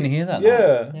right. moved in here that Yeah.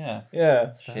 night. Yeah.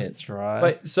 Yeah. Shit. That's right.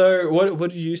 Wait, so what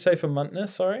did you say for Muntness?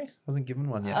 Sorry. Hasn't given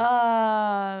one yet.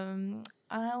 I'll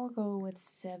go with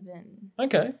 7.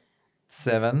 Okay.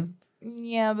 7.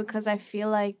 Yeah, because I feel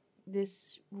like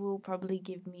this will probably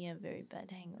give me a very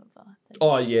bad hangover.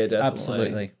 Oh yeah, definitely.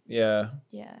 Absolutely. Yeah,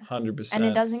 Yeah. 100%. And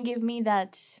it doesn't give me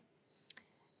that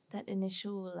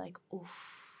initial like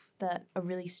oof, that a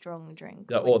really strong drink.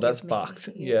 Yeah, would oh, that's give me. fucked.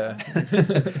 Yeah.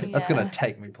 That's gonna Yeah.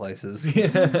 take me places.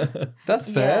 yeah. That's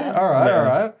fair. Yeah. All right, Yeah. all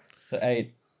right. So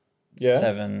 8, Yeah.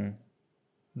 7.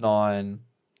 9.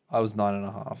 I was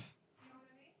 9.5.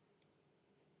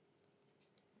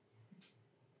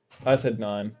 I said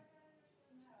 9.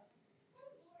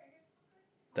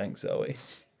 Thanks, Zoe.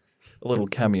 A little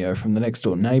cameo from the next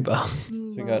door neighbor.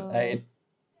 So we got 8.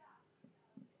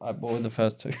 I bought the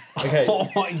first 2. Okay. Oh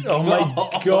my Oh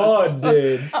my god,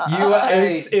 dude. You were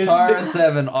 8. It was Tyra six-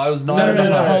 7. I was 9. No, no, The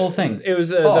no. whole thing. It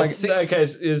was Oh, like, 6. okay,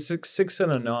 it was 6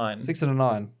 and a 9. 6 and a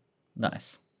 9.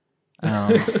 Nice.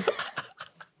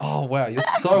 Oh wow, you're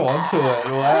so onto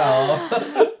it. Wow.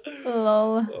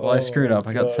 Lol. Well, I screwed up.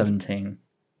 I got God. 17.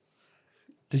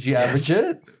 Did you average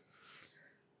it?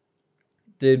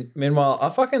 Dude, meanwhile, I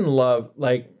fucking love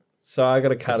so I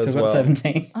got a cat Still as got well.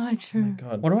 17. Oh, true.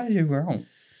 God. What do I do wrong?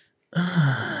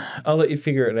 I'll let you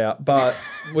figure it out. But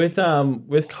with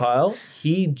Kyle,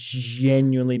 he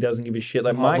genuinely doesn't give a shit.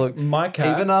 Like look, my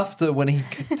cat, Even after when he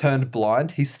turned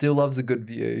blind, he still loves a good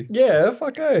view. yeah,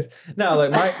 fuck oath. No,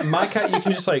 like my cat, you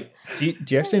can just like, do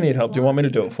you actually need help? Do you want me to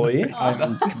do it for you?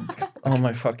 Oh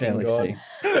my fucking Barely god. see.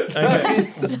 Okay.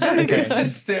 He's Okay.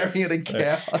 just staring at a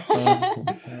cow.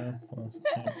 Plus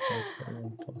 8 plus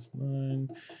 7 plus 9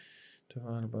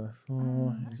 divided by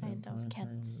 4. I love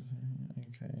cats.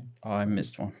 Okay. Oh, I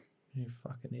missed one. You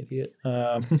fucking idiot.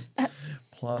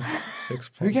 Plus 6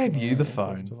 plus Who gave you the 9 plus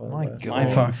phone? divided My by God.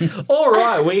 4. My phone. All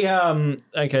right, we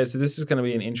okay. So this is going to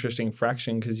be an interesting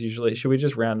fraction because usually, should we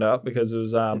just round up because it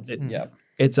was Yeah.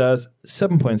 it's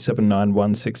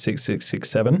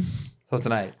 7.79166667. So it's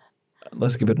an 8.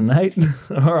 Let's give it an 8.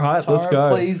 All right, let's Tara,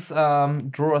 go. please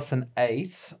draw us an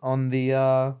 8 on the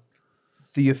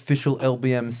official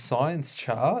LBM science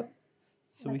chart.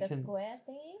 So we can. square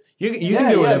thing? You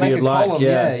can do whatever make you'd a like. column,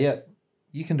 Yeah.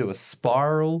 You can do a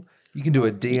spiral. You can do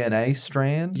a DNA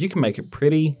strand. You can make it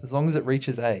pretty. As long as it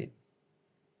reaches 8.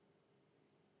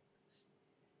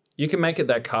 You can make it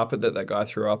that carpet that guy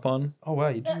threw up on. Oh, wow.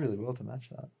 You did really well to match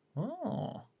that.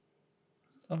 Oh.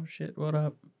 Oh, shit. What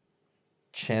up?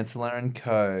 Chancellor and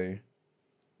Co.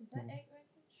 Is that 8 right?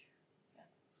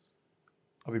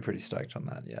 I'll be pretty stoked on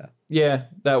that, yeah. Yeah,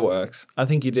 that works. I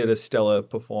think you did a stellar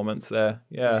performance there.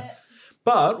 Yeah.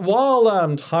 But while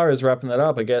Tyra's wrapping that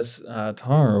up, I guess,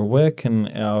 Tyra, where can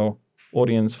our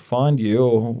audience find you?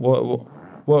 Or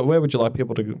where would you like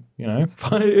people to,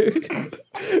 find you?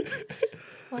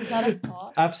 Was that a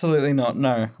thought? Absolutely not.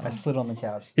 No, I slid on the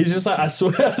couch. He's just like, I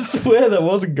swear that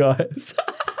wasn't, guys.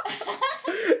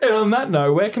 And on that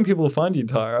note, where can people find you,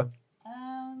 Tyra?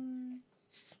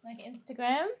 Like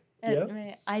Instagram.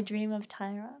 Yeah. I Dream of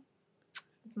Tyra.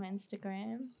 That's my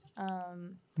Instagram.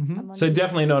 Mm-hmm. I'm on So Twitter.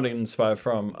 definitely not inspired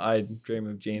from I Dream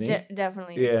of Jeannie.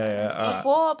 Definitely. Yeah, inspired.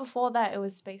 alright. Before that, it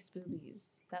was Space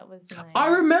Boobies. That was my.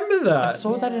 I remember that. I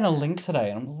saw that in a link today,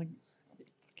 and I was like,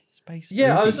 space.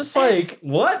 Yeah, I was boobies. just like,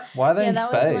 what? Why are they Yeah, in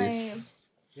that was space?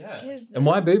 Yeah. And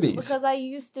why boobies? Because I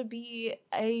used to be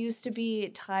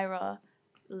Tyra,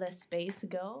 the space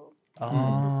girl.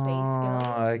 Oh, space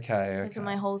girl. okay. Because of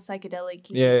my whole psychedelic.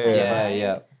 Yeah, kind of Yeah, vibe.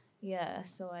 yeah. Yeah,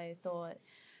 so I thought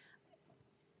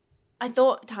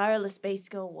Tyra the Space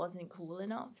Girl wasn't cool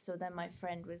enough. So then my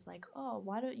friend was like, "Oh,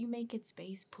 why don't you make it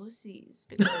Space Pussies?"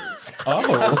 Because,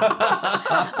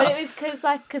 Oh. but it was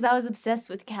because I was obsessed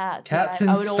with cats. Cats and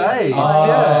in I would space. always,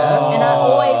 Yeah. and I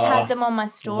always had them on my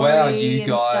story. Wow, you and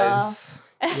guys.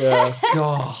 Stuff. Yeah,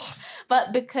 God.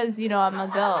 But because I'm a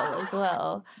girl as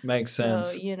well, makes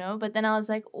sense. so But then I was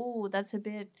like, "Oh, that's a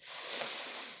bit."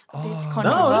 Oh. controversial.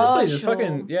 No, honestly, just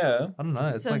fucking, yeah. I don't know.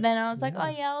 It's So like, then I was like, "Oh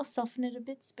yeah, I'll soften it a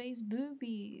bit, space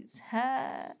boobies."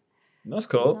 Ha. That's Is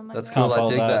cool. that my that's vibe? cool. I Can't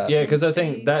dig fault that. that. Yeah, because I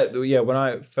think that, when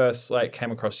I first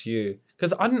came across you,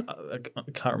 because I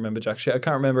can't remember jack shit. I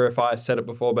can't remember if I said it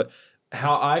before, but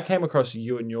how I came across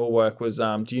you and your work was,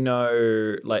 do you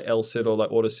know like El Cid or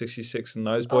like Order 66 and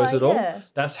those boys at all? Yeah.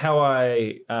 That's how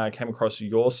I came across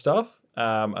your stuff.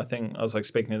 I think I was like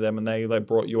speaking to them and they like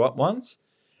brought you up once.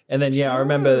 And then, I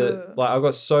remember True. like I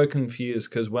got so confused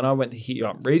because when I went to hit you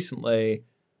up recently,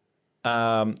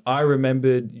 I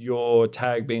remembered your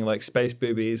tag being like space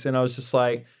boobies. And I was just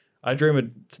like, I dream of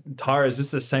Tyra. Is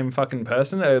this the same fucking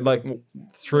person? It like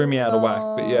threw me out of whack.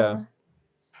 But yeah.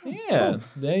 Yeah,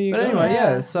 there you But go. anyway,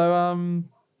 Yeah. so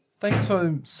thanks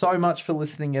so much for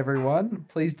listening, everyone.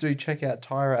 Please do check out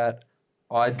Tyra at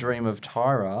I Dream of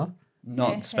Tyra.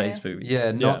 Not space boobies.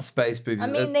 Yeah, not space boobies. I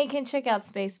mean, they can check out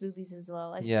Space Boobies as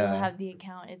well. I still Yeah. have the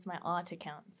account. It's my art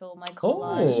account. So all my Oh,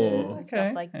 collages and okay,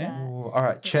 stuff like yeah. that. Ooh, all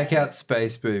right, check out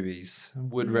Space Boobies.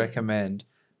 Would Mhm. recommend.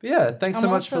 But yeah, thanks so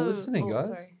I'm much for also- listening, guys.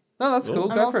 Sorry. No, that's cool.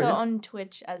 I'm Go also for it. on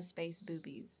Twitch as Space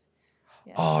Boobies.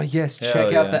 Yeah. Oh yes, Hell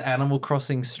check out yeah. the Animal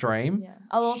Crossing stream. Yeah.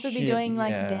 I'll also be Shit, doing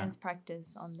like yeah. dance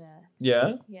practice on there.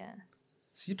 Yeah. Yeah.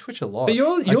 So you Twitch a lot. But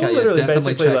you're Okay, yeah, literally definitely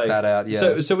basically check like that out.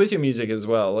 Yeah. So with your music as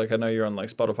well, like I know you're on like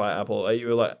Spotify, Apple. Are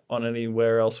you like on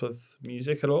anywhere else with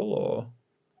music at all, or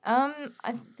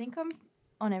I think I'm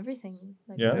on everything.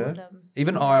 Like Yeah. all Yeah. of them.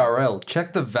 Even IRL,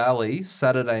 check the Valley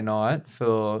Saturday night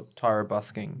for Tyra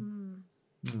busking.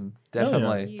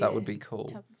 Definitely, that would Yeah. be cool.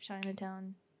 Top of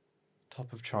Chinatown.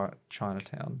 Top of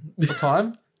Chinatown. What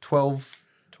time? 12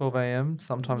 a.m.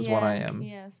 Sometimes 1 a.m.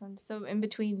 Yeah, so in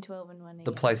between 12 and 1 a.m.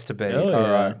 The place to be. Hell All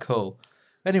yeah. right, cool.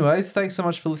 Anyways, thanks so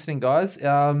much for listening, guys.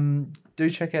 Do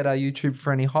check out our YouTube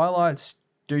for any highlights.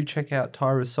 Do check out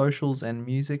Tyra's socials and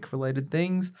music-related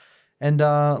things. And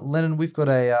Lennon, we've got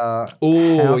a house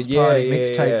party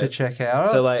mixtape to check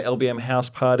out. So like LBM House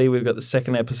Party, we've got the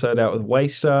second episode out with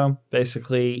Waster.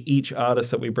 Basically, each artist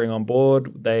that we bring on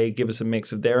board, they give us a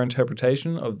mix of their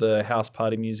interpretation of the house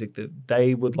party music that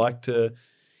they would like to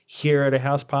hear at a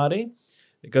house party.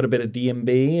 It got a bit of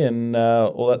DMB and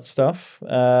all that stuff.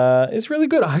 It's really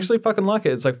good. I actually fucking like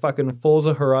it. It's like fucking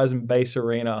Forza Horizon Bass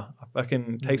Arena.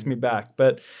 Fucking takes me back.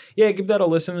 But yeah, give that a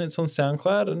listen. It's on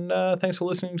SoundCloud. And thanks for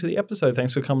listening to the episode.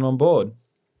 Thanks for coming on board.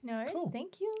 No worries. Cool.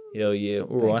 Thank you. Hell yeah.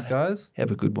 All Thanks, right. guys. Have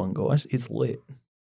a good one, guys. It's lit.